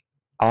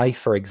I,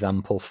 for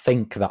example,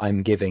 think that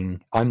I'm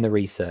the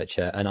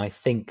researcher, and I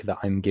think that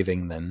I'm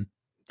giving them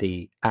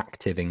the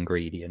active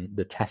ingredient,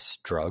 the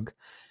test drug,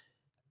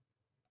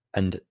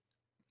 and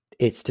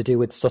it's to do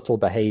with subtle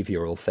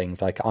behavioral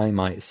things, like I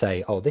might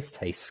say, oh, this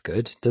tastes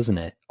good, doesn't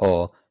it?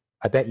 Or,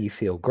 I bet you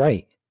feel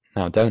great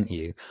now, don't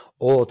you?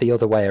 Or the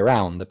other way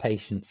around, the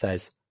patient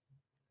says,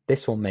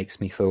 this one makes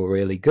me feel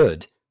really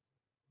good.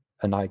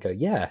 And I go,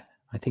 yeah,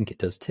 I think it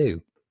does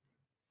too.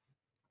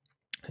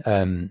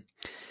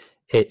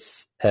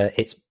 It's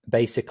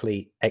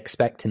basically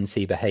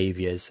expectancy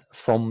behaviors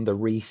from the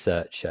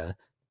researcher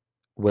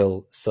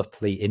will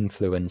subtly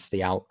influence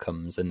the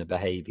outcomes and the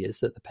behaviors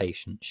that the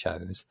patient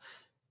shows.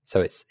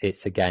 So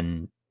it's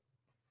again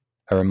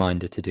a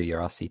reminder to do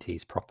your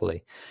RCTs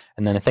properly.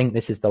 And then I think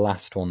this is the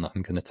last one that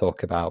I'm going to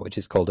talk about, which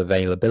is called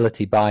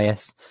availability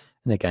bias.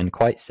 And again,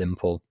 quite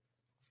simple.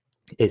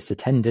 It's the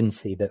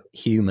tendency that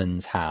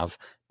humans have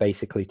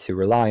basically to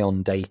rely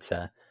on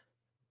data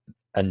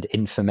and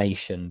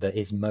information that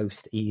is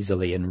most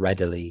easily and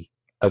readily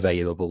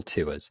available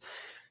to us.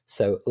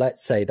 So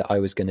let's say that I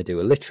was going to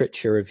do a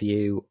literature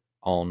review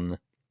on,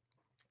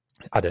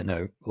 I don't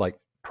know, like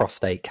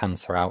prostate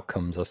cancer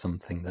outcomes or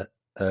something that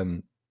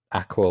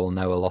Aqua will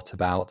know a lot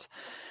about.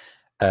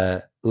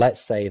 Let's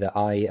say that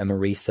I am a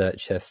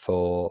researcher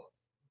for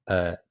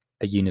a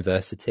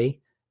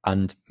university,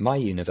 and my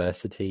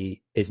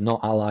university is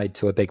not allied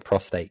to a big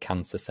prostate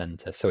cancer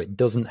centre, so it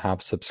doesn't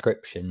have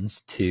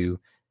subscriptions to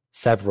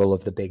several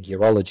of the big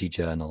urology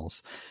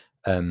journals.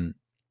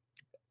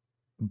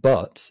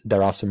 But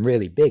there are some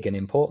really big and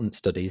important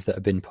studies that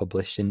have been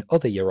published in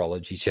other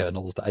urology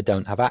journals that I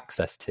don't have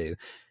access to.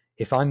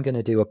 If I'm going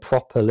to do a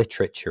proper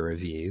literature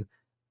review,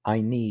 I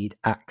need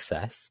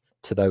access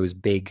to those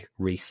big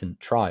recent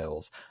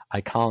trials.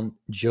 I can't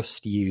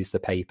just use the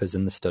papers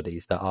and the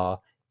studies that are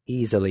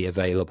easily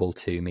available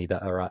to me,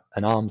 that are at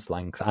an arm's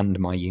length and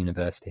my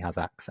university has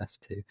access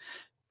to.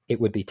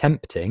 It would be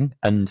tempting,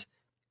 and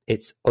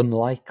it's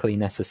unlikely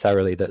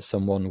necessarily that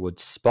someone would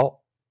spot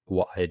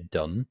what I'd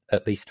done,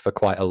 at least for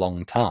quite a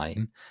long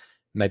time,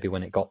 maybe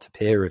when it got to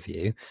peer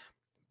review.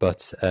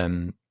 But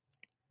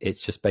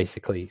it's just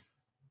basically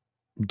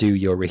do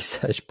your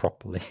research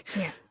properly.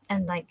 Yeah.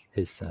 And like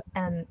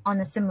on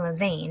a similar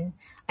vein,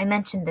 I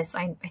mentioned this,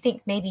 I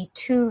think maybe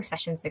 2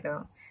 sessions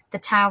ago, the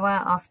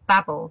Tower of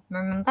Babel,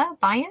 remember,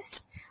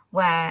 bias?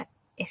 Where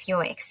if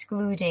you're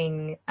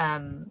excluding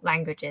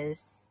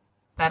languages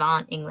that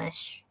aren't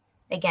English,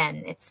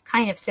 again, it's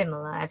kind of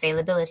similar,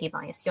 availability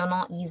bias. You're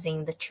not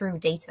using the true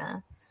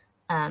data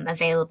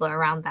available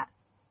around that,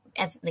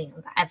 that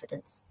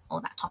evidence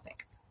or that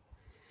topic.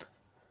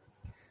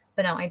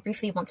 But now I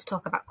briefly want to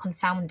talk about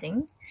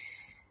confounding.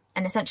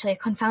 And essentially a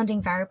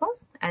confounding variable,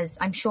 as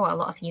I'm sure a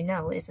lot of you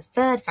know, is a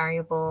third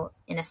variable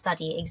in a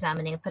study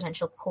examining a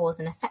potential cause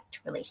and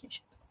effect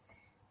relationship.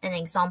 An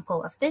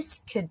example of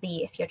this could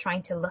be if you're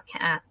trying to look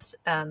at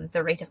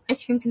the rate of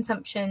ice cream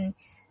consumption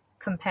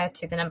compared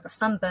to the number of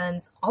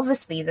sunburns.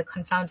 Obviously, the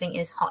confounding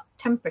is hot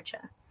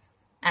temperature.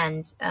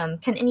 And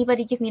can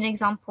anybody give me an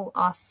example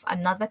of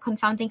another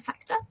confounding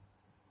factor?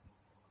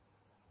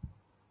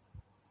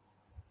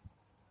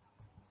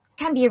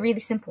 It can be a really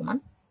simple one.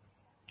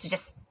 To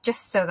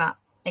just so that,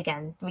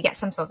 again, we get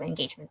some sort of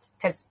engagement,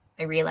 because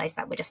I realize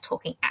that we're just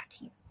talking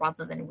at you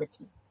rather than with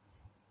you.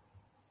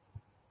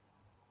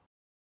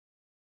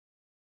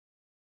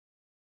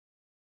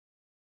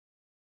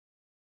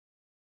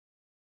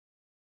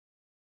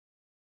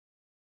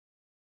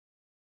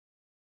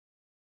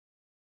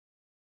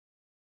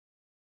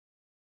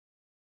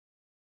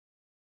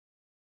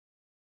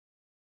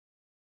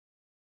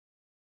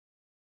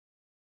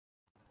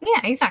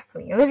 Yeah,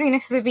 exactly. Living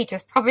next to the beach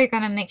is probably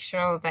going to make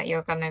sure that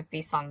you're going to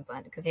be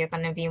sunburned, because you're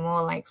going to be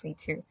more likely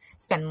to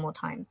spend more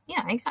time.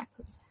 Yeah,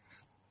 exactly.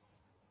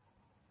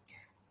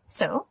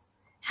 So,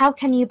 how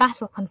can you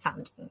battle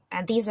confounding?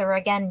 And these are,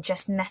 again,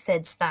 just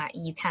methods that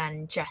you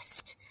can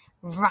just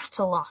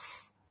rattle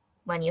off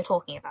when you're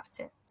talking about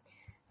it.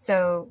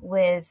 So,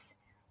 with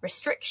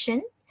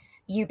restriction,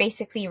 you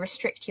basically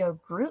restrict your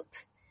group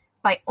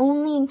by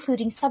only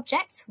including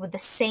subjects with the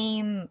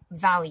same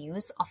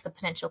values of the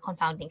potential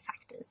confounding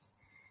factors.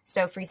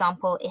 So, for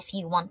example, if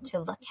you want to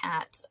look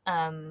at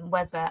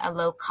whether a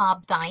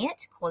low-carb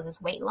diet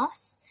causes weight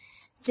loss,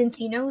 since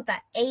you know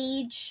that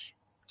age,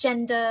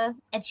 gender,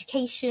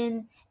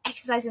 education,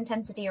 exercise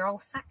intensity are all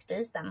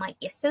factors that might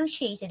be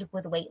associated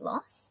with weight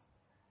loss,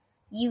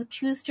 you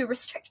choose to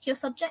restrict your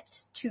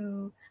subject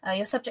to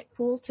your subject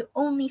pool to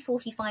only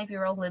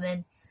 45-year-old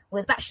women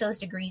with bachelor's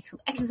degrees who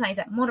exercise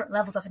at moderate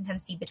levels of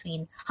intensity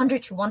between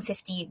 100 to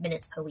 150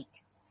 minutes per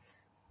week.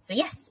 So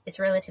yes, it's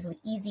relatively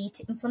easy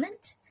to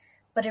implement,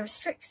 but it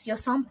restricts your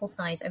sample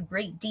size a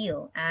great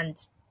deal, and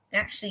it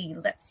actually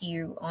lets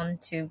you on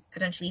to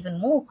potentially even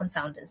more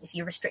confounders if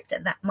you restrict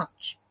it that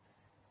much.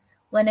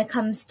 When it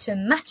comes to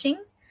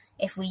matching,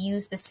 if we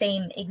use the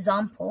same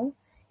example,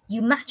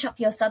 you match up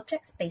your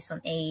subjects based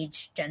on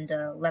age,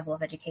 gender, level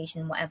of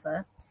education,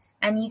 whatever,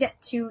 and you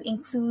get to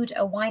include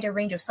a wider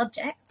range of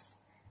subjects.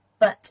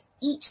 But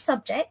each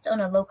subject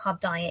on a low-carb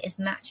diet is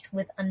matched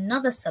with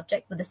another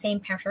subject with the same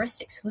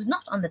characteristics who's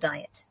not on the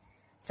diet.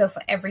 So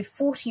for every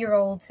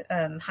 40-year-old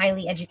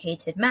highly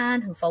educated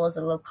man who follows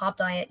a low-carb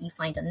diet, you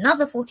find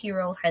another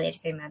 40-year-old highly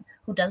educated man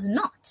who does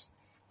not.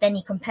 Then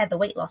you compare the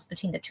weight loss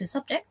between the two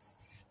subjects,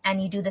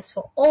 and you do this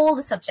for all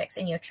the subjects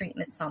in your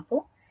treatment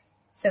sample.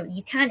 So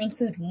you can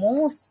include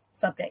more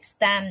subjects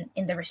than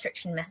in the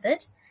restriction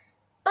method,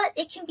 but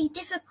it can be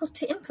difficult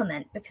to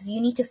implement because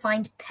you need to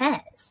find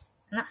pairs.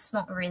 And that's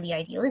not really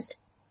ideal, is it?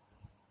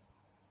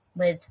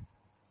 With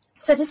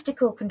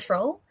statistical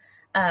control,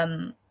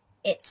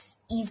 it's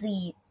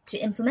easy to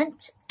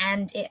implement,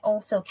 and it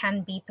also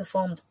can be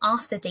performed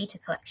after data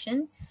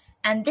collection.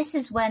 And this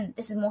is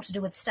more to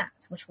do with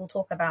stats, which we'll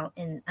talk about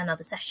in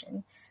another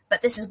session.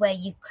 But this is where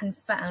you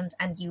confound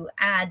and you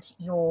add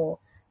your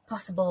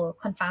possible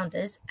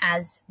confounders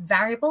as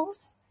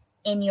variables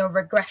in your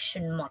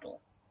regression model.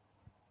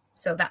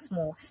 So that's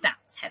more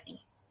stats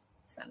heavy,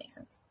 if that makes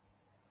sense.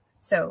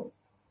 So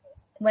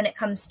when it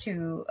comes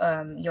to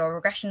your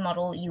regression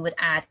model, you would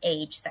add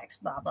age, sex,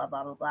 blah, blah,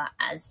 blah, blah, blah,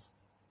 as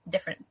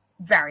different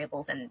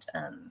variables and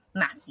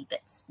mathsy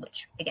bits,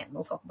 which, again,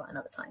 we'll talk about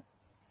another time.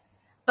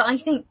 But I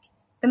think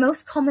the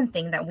most common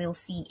thing that we'll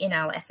see in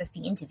our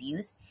SFP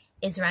interviews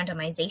is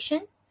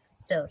randomization.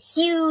 So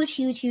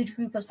huge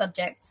group of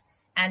subjects,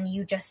 and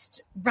you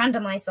just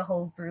randomize the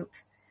whole group,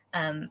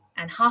 and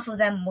half of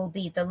them will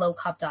be the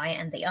low-carb diet,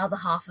 and the other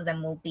half of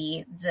them will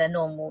be the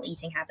normal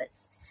eating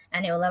habits.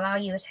 And it will allow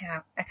you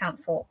to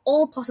account for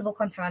all possible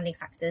confounding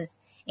factors,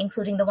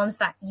 including the ones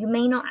that you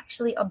may not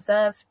actually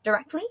observe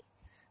directly,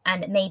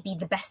 and it may be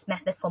the best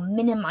method for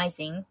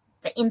minimizing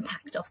the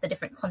impact of the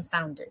different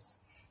confounders.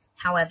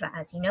 However,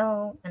 as you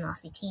know, an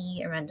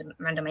RCT, a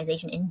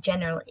randomization in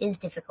general, is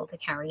difficult to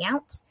carry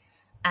out,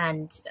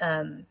 and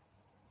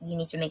you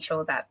need to make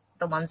sure that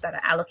the ones that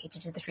are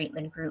allocated to the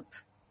treatment group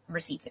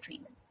receive the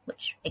treatment,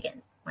 which,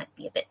 again, might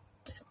be a bit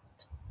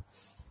difficult.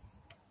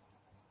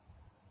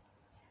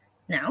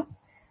 Now,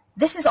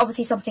 this is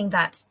obviously something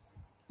that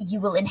you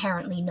will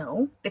inherently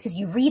know because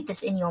you read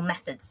this in your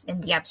methods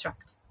in the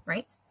abstract,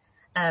 right?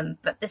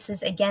 But this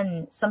is,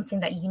 again, something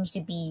that you need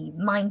to be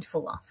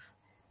mindful of.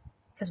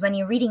 Because when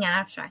you're reading an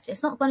abstract,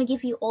 it's not going to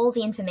give you all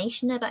the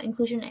information about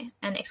inclusion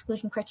and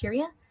exclusion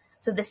criteria.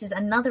 So this is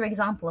another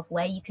example of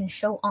where you can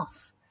show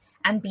off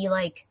and be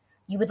like,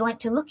 you would like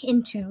to look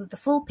into the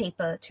full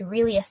paper to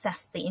really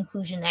assess the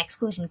inclusion and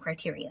exclusion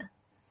criteria.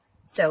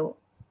 So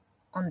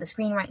on the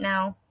screen right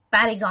now,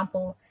 bad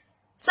example,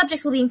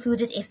 subjects will be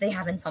included if they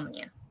have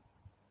insomnia.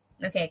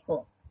 Okay,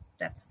 cool.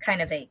 That's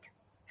kind of vague.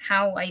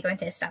 How are you going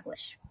to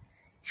establish?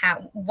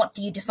 What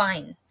do you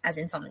define as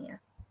insomnia?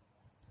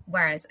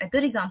 Whereas a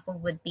good example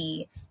would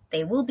be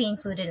they will be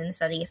included in the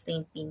study if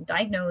they've been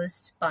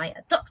diagnosed by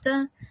a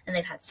doctor and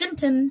they've had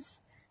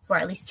symptoms for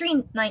at least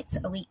 3 nights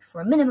a week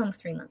for a minimum of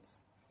 3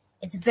 months.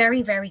 It's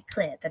very, very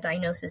clear, the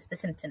diagnosis, the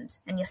symptoms,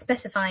 and you're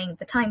specifying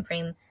the time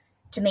frame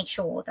to make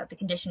sure that the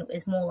condition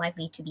is more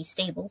likely to be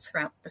stable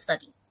throughout the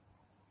study.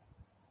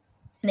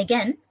 And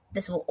again,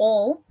 this will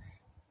all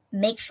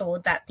make sure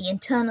that the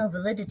internal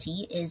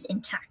validity is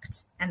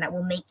intact, and that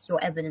will make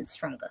your evidence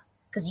stronger,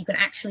 because you can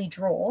actually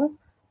draw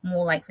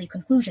more likely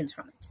conclusions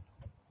from it.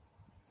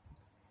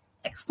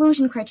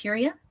 Exclusion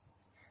criteria.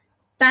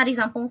 Bad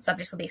example,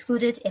 subjects will be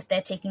excluded if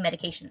they're taking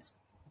medications.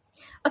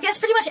 Okay, that's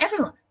pretty much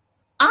everyone.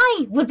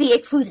 I would be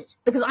excluded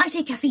because I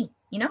take caffeine,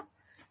 you know?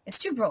 It's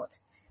too broad.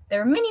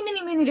 There are many,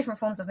 many, many different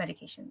forms of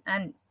medication,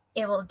 and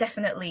it will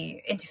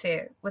definitely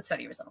interfere with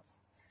study results.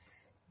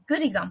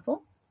 Good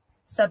example,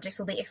 subjects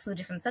will be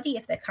excluded from study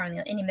if they're currently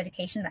on any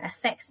medication that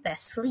affects their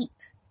sleep,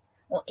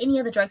 or any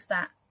other drugs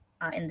that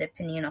are, in the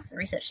opinion of the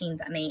research team,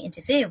 that may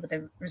interfere with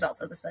the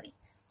results of the study.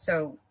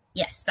 So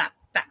yes, that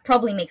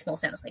probably makes more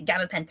sense, like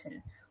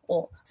gabapentin,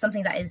 or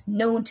something that is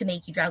known to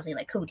make you drowsy,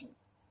 like codeine.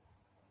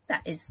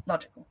 That is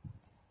logical.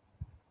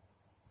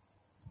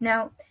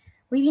 Now,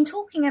 we've been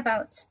talking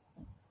about,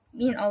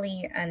 me and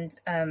Ollie and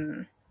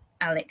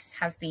Alex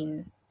have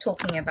been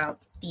talking about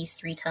these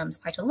 3 terms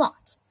quite a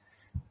lot,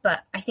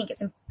 but I think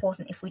it's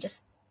important if we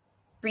just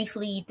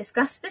briefly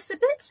discuss this a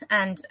bit,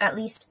 and at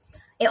least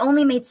it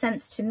only made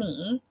sense to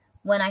me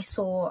when I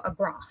saw a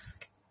graph.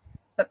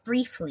 But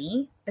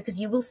briefly, because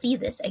you will see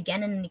this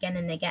again and again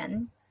and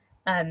again,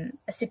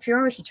 a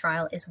superiority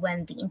trial is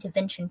when the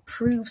intervention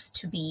proves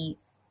to be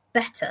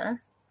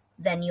better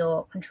than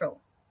your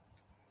control.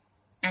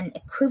 An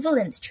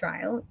equivalence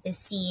trial is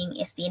seeing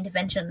if the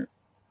intervention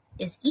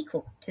is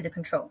equal to the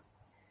control.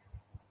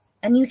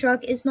 A new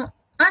drug is not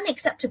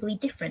unacceptably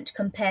different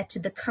compared to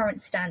the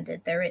current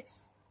standard there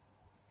is.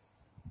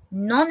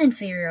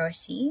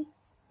 Non-inferiority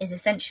is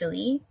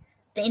essentially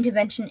the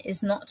intervention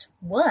is not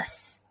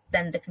worse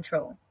than the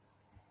control.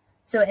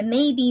 So it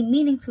may be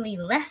meaningfully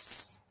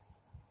less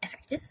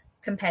effective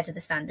compared to the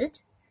standard,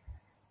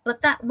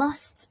 but that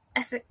lost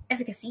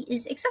efficacy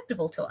is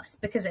acceptable to us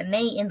because it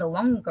may, in the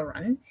longer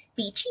run,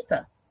 be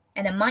cheaper,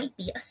 and it might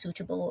be a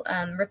suitable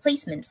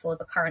replacement for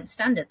the current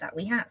standard that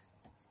we have.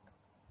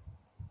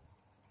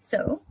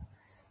 So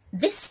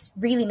this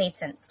really made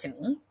sense to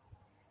me.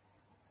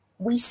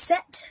 We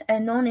set a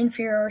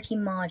non-inferiority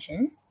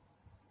margin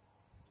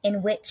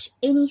in which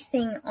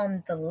anything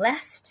on the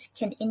left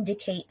can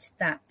indicate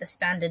that the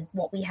standard,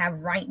 what we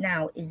have right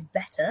now, is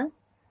better,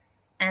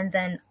 and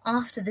then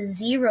after the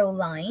 0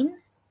 line,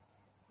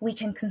 we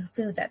can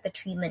conclude that the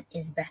treatment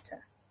is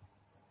better.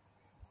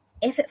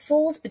 If it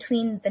falls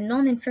between the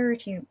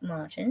non-inferiority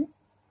margin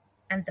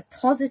and the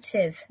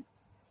positive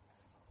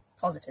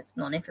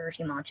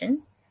non-inferiority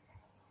margin,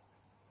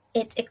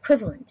 it's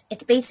equivalent.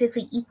 It's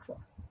basically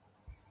equal.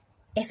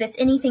 If it's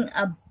anything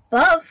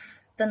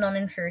above the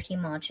non-inferiority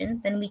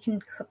margin, then we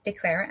can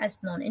declare it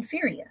as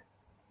non-inferior.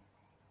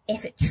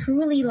 If it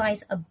truly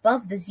lies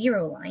above the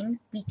 0 line,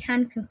 we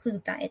can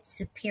conclude that it's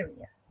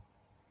superior.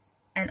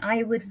 And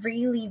I would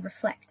really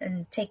reflect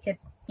and take a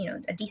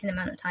decent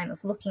amount of time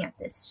of looking at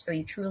this so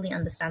you truly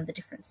understand the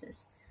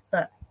differences.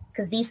 But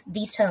because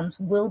these terms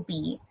will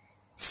be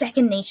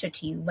second nature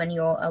to you when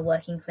you're a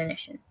working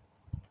clinician.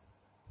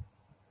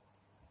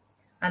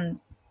 I'm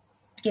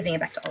giving it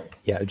back to Ollie.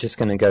 Yeah, I'm just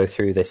going to go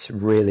through this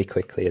really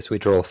quickly as we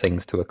draw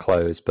things to a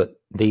close. But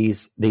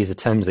these are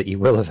terms that you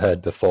will have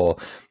heard before,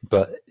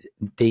 but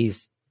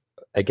these,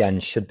 again,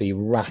 should be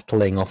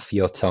rattling off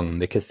your tongue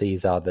because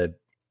these are the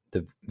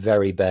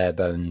very bare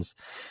bones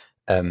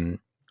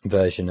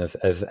version of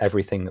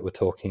everything that we're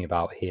talking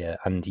about here.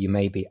 And you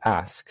may be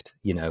asked,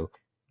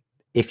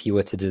 if you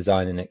were to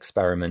design an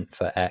experiment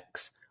for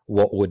X,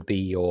 what would be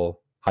your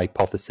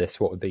hypothesis?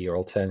 What would be your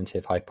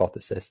alternative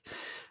hypothesis?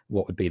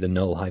 What would be the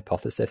null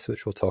hypothesis,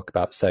 which we'll talk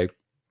about? So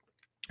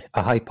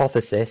a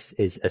hypothesis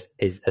is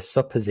a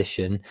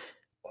supposition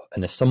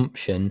an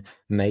assumption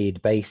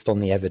made based on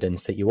the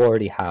evidence that you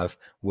already have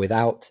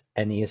without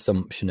any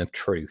assumption of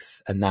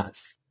truth. And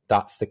that's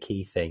the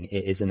key thing.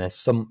 It is an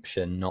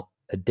assumption, not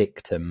a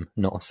dictum,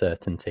 not a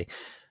certainty.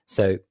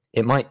 So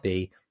it might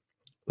be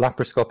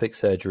laparoscopic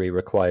surgery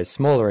requires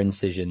smaller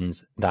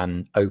incisions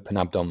than open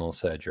abdominal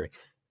surgery.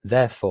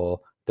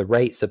 Therefore, the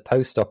rates of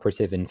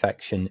post-operative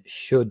infection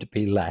should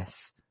be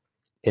less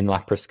in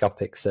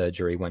laparoscopic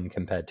surgery when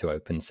compared to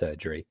open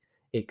surgery.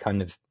 It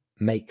kind of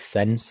makes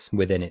sense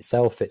within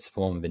itself. It's a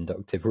form of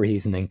inductive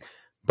reasoning,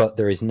 but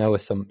there is no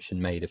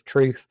assumption made of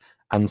truth.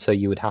 And so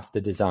you would have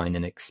to design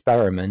an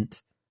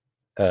experiment,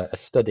 a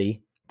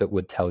study that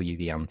would tell you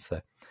the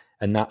answer.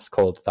 And that's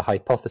called the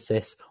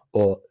hypothesis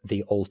or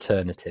the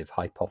alternative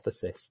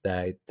hypothesis.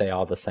 They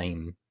are the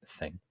same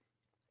thing,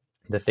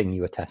 the thing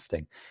you are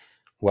testing.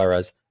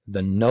 Whereas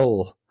the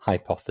null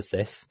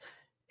hypothesis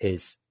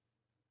is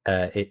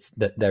it's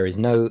that there is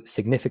no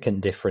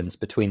significant difference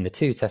between the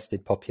two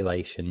tested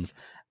populations,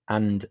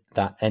 and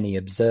that any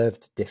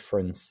observed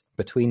difference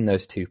between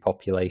those two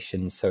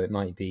populations, so it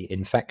might be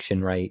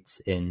infection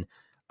rates in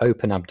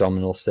open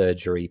abdominal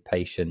surgery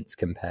patients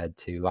compared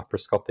to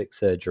laparoscopic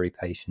surgery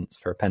patients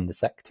for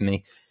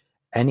appendicectomy,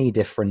 any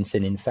difference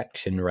in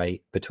infection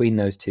rate between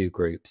those two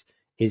groups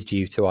is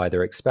due to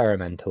either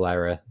experimental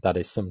error, that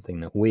is something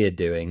that we're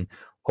doing,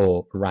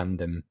 or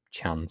random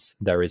chance.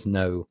 There is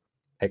no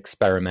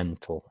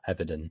experimental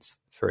evidence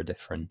for a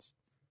difference.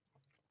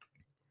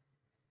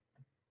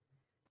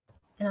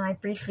 And I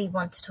briefly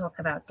want to talk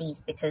about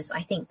these because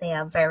I think they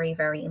are very,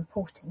 very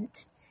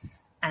important.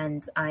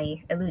 And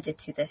I alluded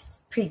to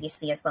this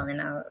previously as well in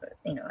our,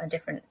 a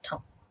different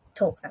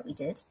talk that we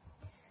did.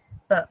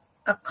 But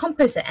a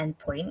composite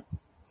endpoint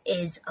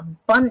is a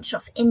bunch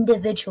of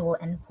individual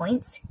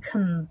endpoints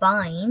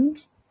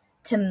combined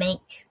to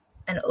make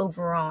an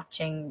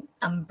overarching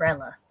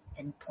umbrella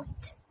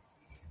endpoint.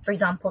 For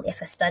example,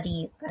 if a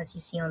study, as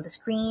you see on the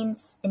screen,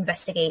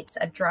 investigates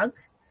a drug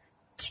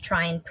to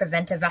try and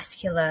prevent a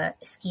vascular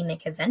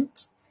ischemic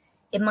event,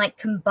 it might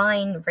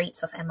combine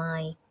rates of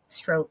MI,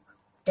 stroke,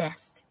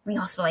 death,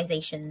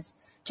 rehospitalizations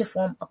to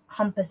form a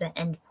composite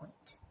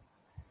endpoint.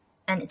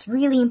 And it's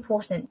really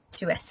important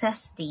to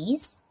assess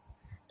these,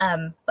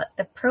 but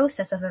the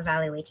process of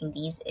evaluating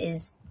these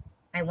is,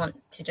 I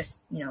want to just,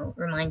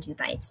 remind you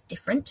that it's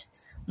different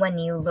when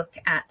you look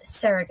at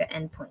surrogate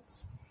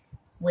endpoints.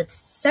 With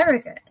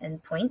surrogate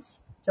endpoints,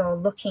 you're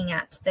looking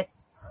at the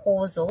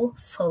causal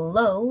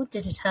flow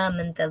to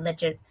determine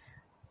the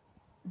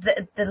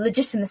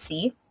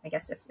legitimacy, I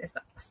guess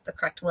that's the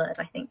correct word,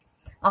 I think,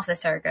 of the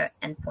surrogate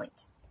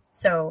endpoint.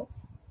 So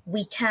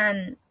we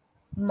can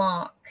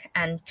mark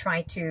and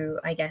try to,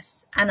 I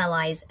guess,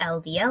 analyze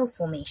LDL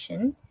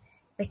formation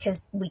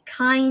because we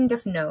kind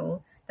of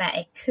know that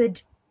it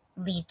could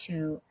lead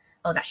to,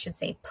 that should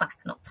say plaque,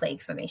 not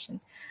plague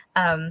formation,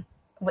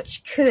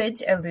 which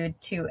could allude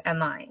to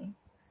MI,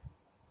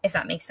 if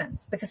that makes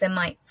sense, because it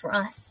might, for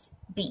us,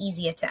 be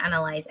easier to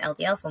analyze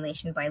LDL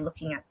formation by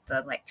looking at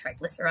the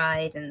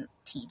triglyceride and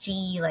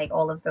TG,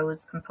 all of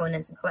those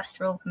components and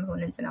cholesterol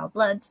components in our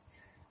blood,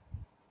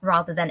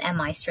 rather than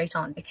MI straight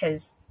on,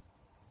 because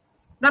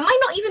that might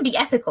not even be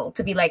ethical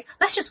to be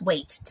let's just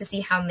wait to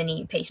see how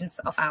many patients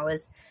of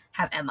ours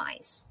have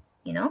MIs,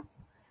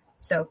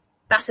 So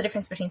that's the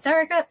difference between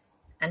surrogate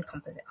and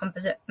composite.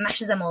 Composite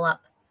matches them all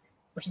up,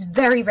 which is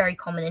very, very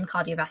common in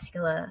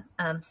cardiovascular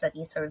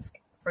studies. So,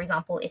 for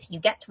example, if you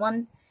get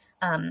one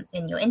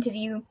in your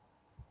interview,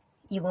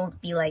 you will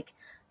be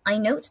I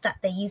note that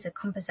they use a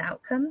composite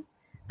outcome,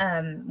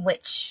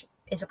 which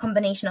is a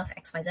combination of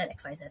XYZ,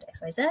 XYZ,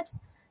 XYZ.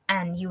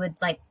 And you would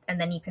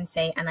and then you can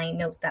say, and I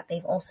note that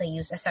they've also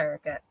used a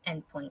surrogate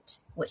endpoint,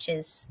 which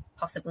is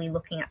possibly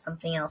looking at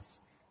something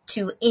else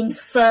to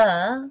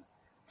infer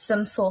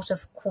some sort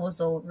of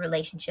causal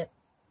relationship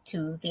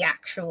to the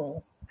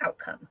actual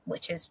outcome,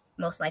 which is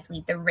most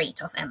likely the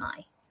rate of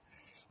MI,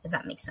 if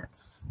that makes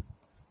sense.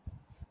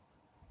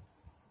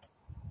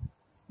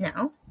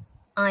 Now,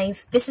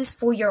 this is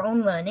for your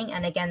own learning,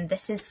 and again,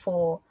 this is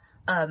for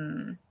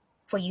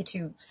you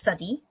to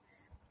study,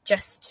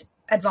 just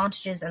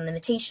advantages and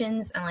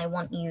limitations, and I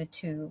want you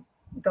to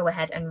go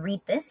ahead and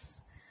read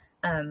this,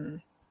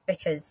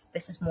 because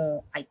this is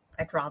more,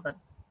 I'd rather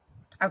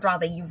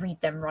you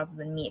read them rather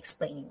than me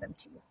explaining them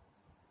to you,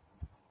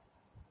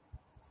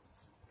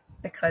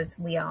 because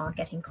we are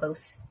getting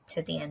close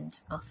to the end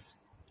of,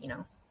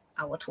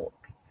 our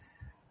talk.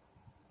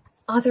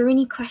 Are there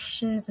any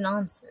questions and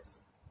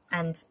answers?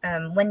 And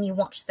when you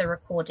watch the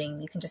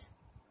recording, you can just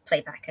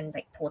play back and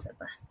pause it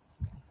there.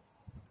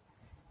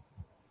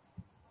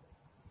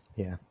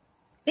 Yeah.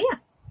 But yeah.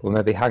 We'll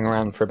maybe hang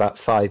around for about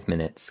 5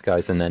 minutes,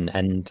 guys, and then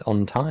end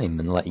on time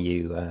and let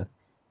you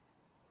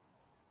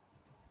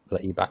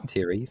back to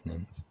your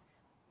evenings.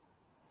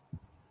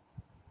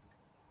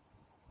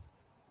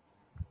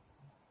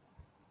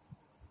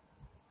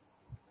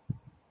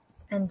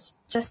 And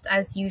just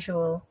as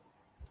usual,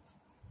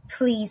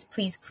 please,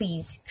 please,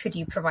 please, could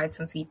you provide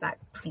some feedback?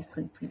 Please,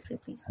 please, please, please,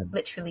 please.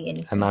 Literally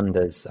anything.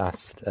 Amanda's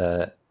asked,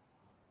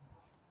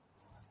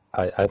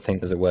 I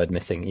think there's a word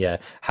missing. Yeah.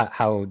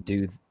 How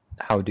do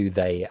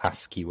they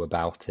ask you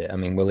about it? I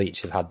mean, we'll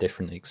each have had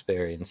different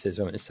experiences.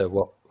 So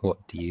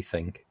what do you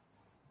think?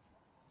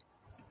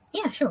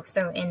 Yeah, sure.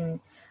 So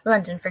in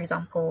London, for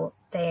example,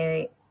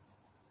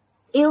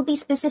 it'll be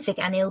specific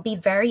and it'll be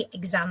very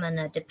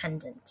examiner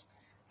dependent.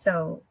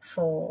 So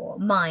for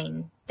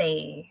mine,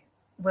 they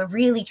were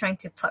really trying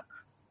to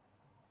pluck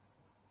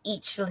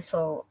each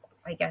little,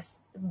 I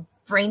guess,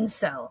 brain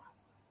cell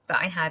that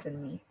I had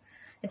in me.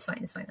 It's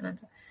fine,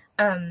 Amanda.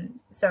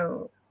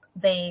 So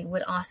they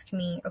would ask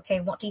me,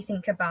 okay, what do you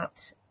think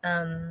about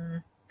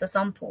the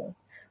sample?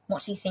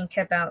 What do you think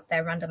about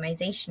their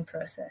randomization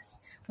process?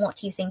 What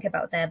do you think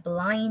about their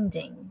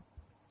blinding?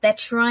 They're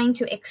trying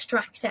to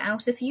extract it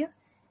out of you,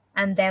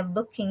 and they're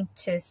looking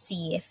to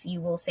see if you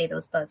will say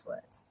those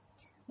buzzwords.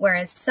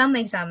 Whereas some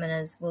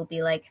examiners will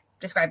be like,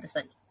 describe the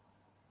study.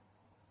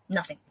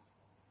 Nothing.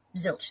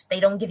 Zilch. They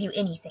don't give you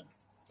anything.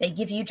 They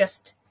give you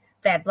just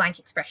their blank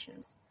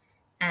expressions.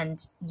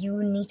 And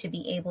you need to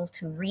be able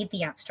to read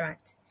the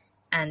abstract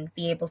and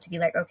be able to be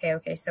like,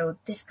 okay, so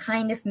this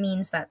kind of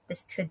means that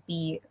this could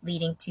be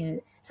leading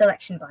to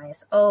selection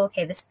bias. Oh,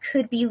 okay, this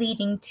could be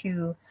leading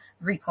to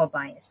recall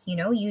bias. You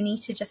need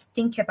to just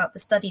think about the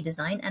study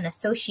design and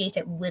associate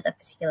it with a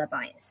particular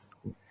bias.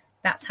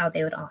 That's how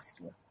they would ask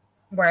you.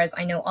 Whereas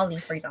I know, Ollie,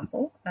 for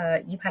example,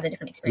 you had a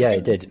different experience. Yeah,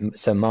 it did.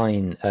 So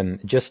mine,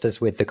 just as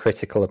with the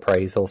critical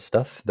appraisal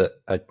stuff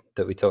that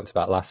we talked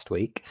about last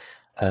week,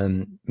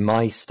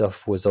 my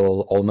stuff was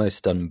all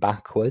almost done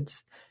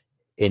backwards,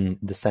 in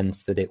the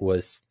sense that it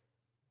was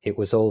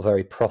all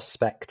very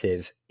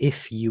prospective.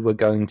 If you were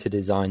going to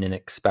design an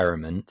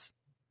experiment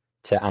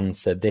to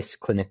answer this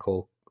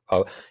clinical,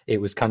 it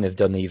was kind of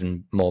done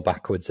even more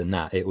backwards than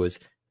that. It was,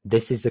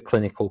 this is the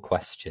clinical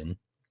question.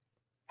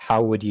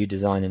 How would you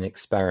design an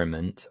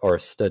experiment or a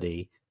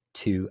study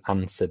to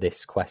answer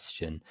this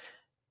question?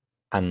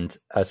 And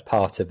as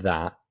part of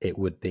that, it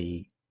would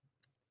be,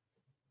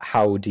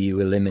 how do you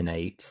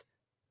eliminate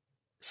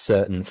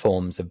certain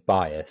forms of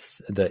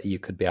bias that you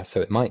could be asked?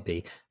 So it might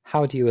be,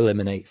 how do you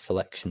eliminate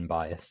selection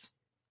bias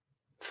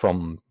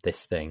from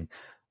this thing?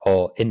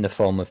 Or in the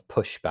form of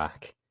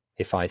pushback,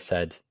 if I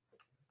said,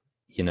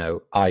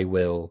 I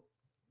will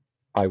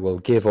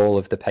give all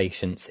of the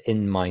patients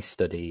in my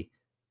study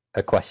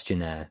a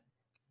questionnaire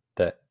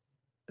that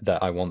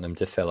I want them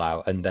to fill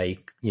out, and they,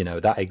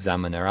 that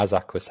examiner, as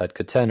Aqua said,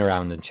 could turn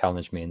around and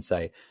challenge me and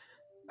say,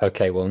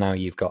 okay, well, now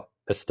you've got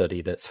a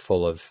study that's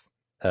full of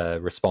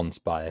response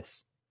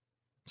bias.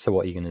 So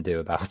what are you going to do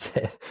about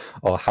it?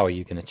 Or how are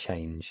you going to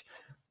change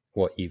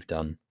what you've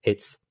done?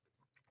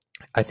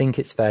 I think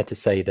it's fair to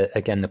say that,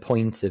 again, the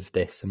point of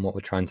this and what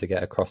we're trying to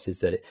get across is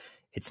that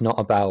it's not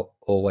about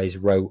always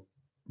rote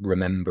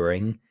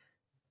remembering,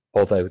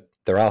 although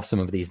there are some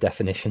of these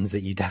definitions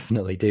that you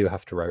definitely do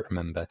have to rote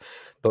remember,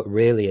 but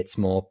really it's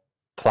more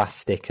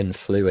plastic and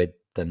fluid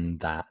than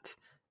that.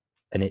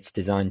 And it's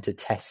designed to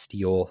test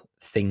your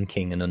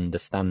thinking and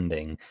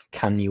understanding.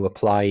 Can you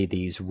apply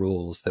these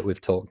rules that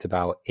we've talked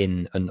about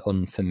in an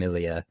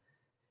unfamiliar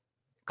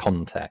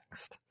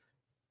context?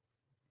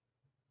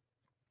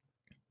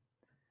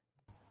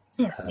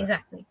 Yeah,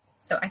 exactly.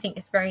 So I think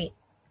it's very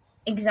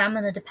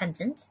examiner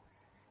dependent,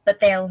 but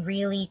they'll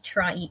really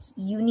try.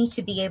 You need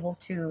to be able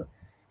to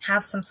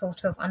have some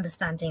sort of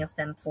understanding of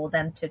them for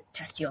them to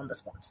test you on the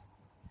spot.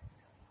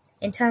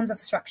 In terms of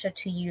a structure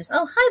to use,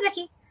 oh, hi,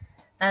 Becky.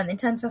 In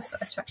terms of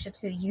a structure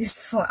to use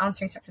for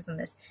answering structures on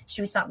this,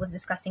 should we start with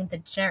discussing the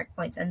generic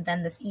points and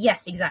then this?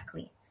 Yes,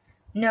 exactly.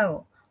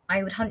 No,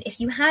 I would,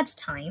 if you had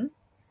time,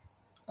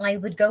 I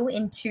would go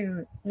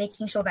into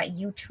making sure that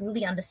you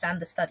truly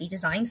understand the study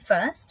design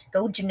first,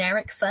 go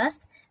generic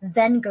first,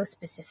 then go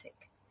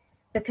specific.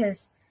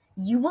 Because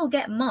you will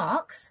get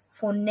marks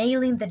for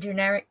nailing the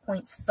generic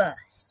points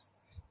first.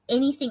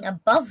 Anything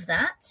above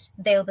that,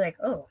 they'll be like,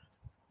 oh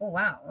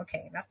wow,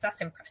 okay, that's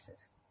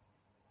impressive.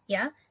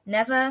 Yeah,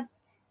 never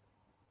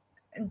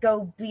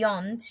go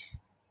beyond,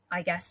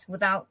 I guess,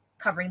 without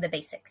covering the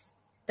basics,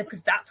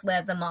 because that's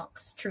where the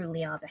marks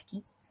truly are,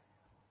 Becky.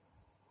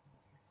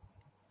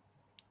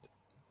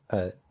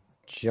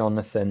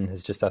 Jonathan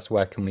has just asked,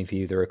 where can we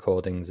view the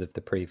recordings of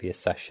the previous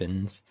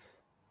sessions?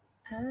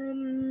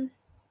 Good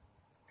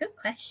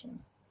question.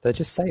 They're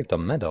just saved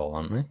on Medall,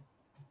 aren't they?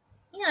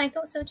 Yeah, I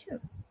thought so too.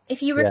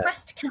 If you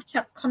request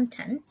catch-up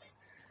content,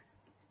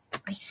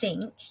 I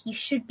think you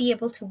should be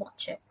able to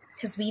watch it,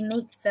 because we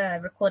make the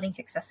recordings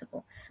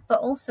accessible. But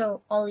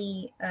also,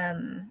 Ollie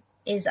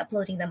is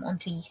uploading them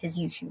onto his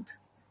YouTube.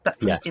 But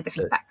please do the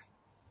feedback.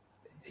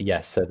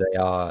 Yes, so they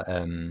are...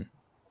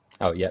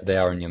 they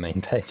are on your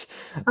main page.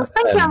 Oh,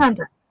 thank you,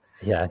 Amanda.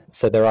 Yeah,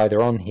 so they're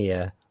either on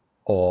here,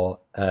 or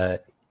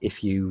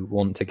if you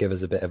want to give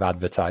us a bit of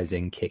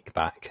advertising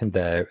kickback,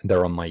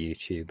 they're on my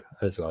YouTube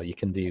as well. You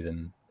can view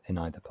them in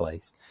either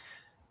place.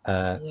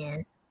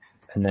 Yeah.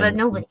 And then, but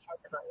nobody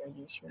cares about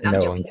your YouTube.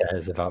 No one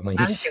cares about my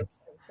YouTube.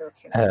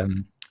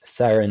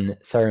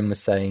 Saren was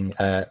saying,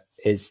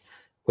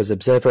 was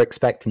observer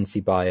expectancy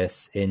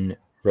bias in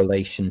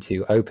relation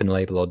to open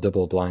label or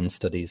double blind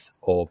studies,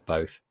 or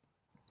both?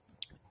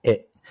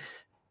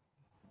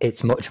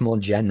 it's much more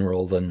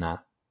general than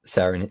that,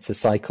 Sarah, and it's a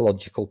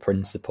psychological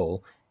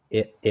principle.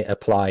 It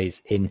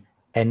applies in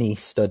any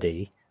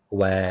study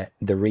where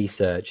the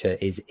researcher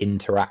is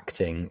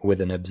interacting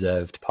with an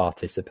observed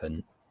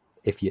participant.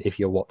 If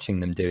you're watching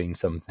them doing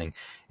something,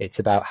 it's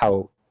about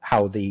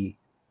how the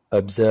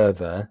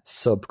observer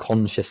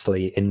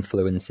subconsciously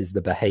influences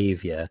the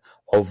behavior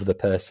of the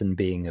person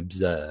being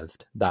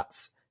observed.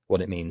 That's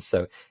what it means.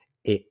 So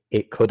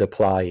it could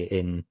apply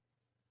in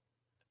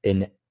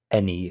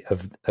any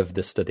of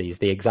the studies.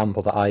 The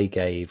example that I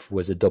gave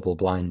was a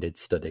double-blinded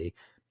study,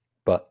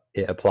 but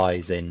it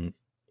applies in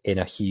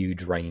a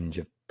huge range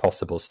of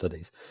possible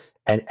studies.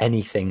 And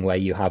anything where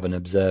you have an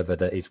observer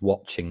that is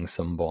watching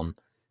someone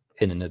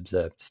in an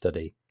observed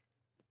study.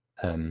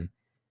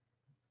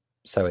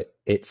 So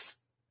it's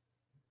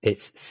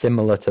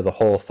similar to the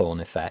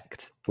Hawthorne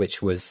effect,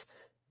 which was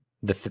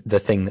the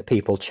thing that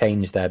people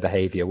change their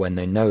behavior when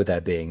they know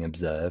they're being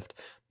observed,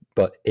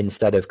 but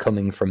instead of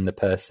coming from the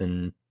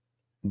person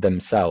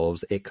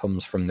themselves, it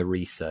comes from the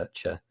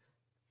researcher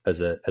as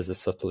a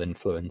subtle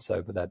influence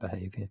over their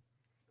behavior.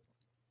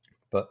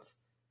 But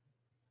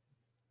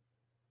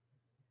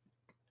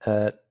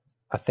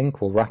I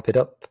think we'll wrap it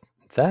up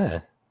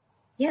there.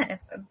 Yeah,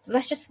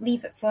 let's just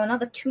leave it for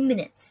another 2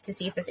 minutes to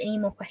see if there's any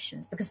more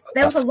questions, because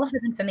there was a lot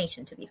of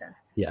information, to be fair.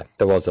 Yeah,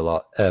 there was a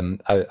lot.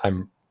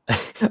 I'm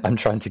I'm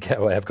trying to get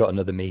away. I've got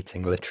another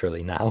meeting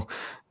literally now.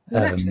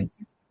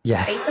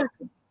 Yeah.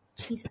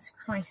 Jesus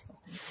Christ.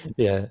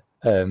 Yeah.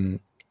 Are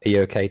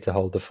you okay to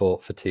hold the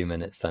fort for 2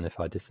 minutes then if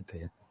I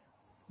disappear?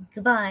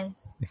 Goodbye.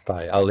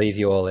 Bye. I'll leave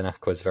you all in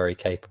Aqua's very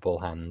capable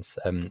hands.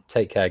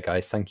 Take care,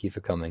 guys. Thank you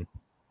for coming.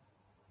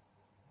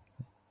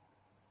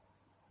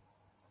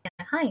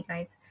 Yeah, hi,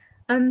 guys.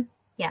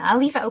 Yeah, I'll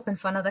leave it open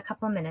for another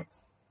couple of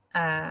minutes.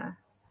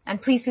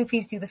 And please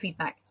do the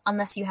feedback,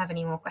 unless you have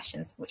any more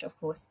questions, which, of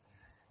course,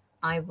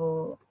 I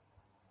will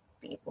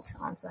be able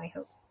to answer, I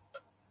hope.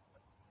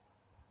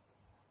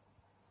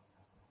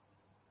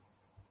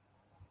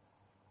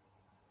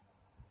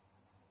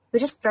 We're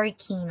just very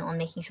keen on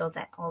making sure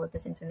that all of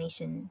this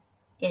information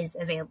is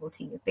available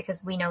to you,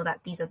 because we know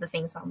that these are the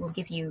things that will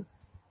give you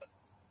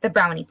the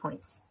brownie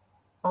points,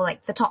 or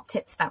like the top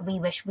tips that we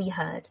wish we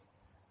heard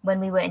when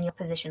we were in your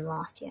position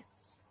last year.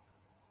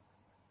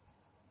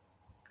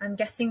 I'm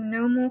guessing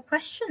no more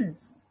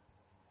questions.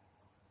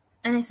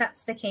 And if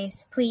that's the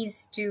case,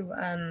 please do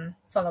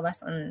follow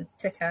us on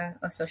Twitter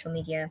or social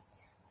media,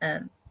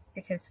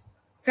 because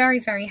very,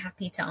 very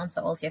happy to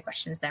answer all of your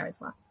questions there as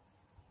well.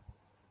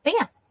 But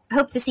yeah, I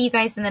hope to see you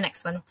guys in the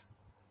next one.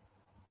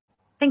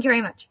 Thank you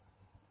very much.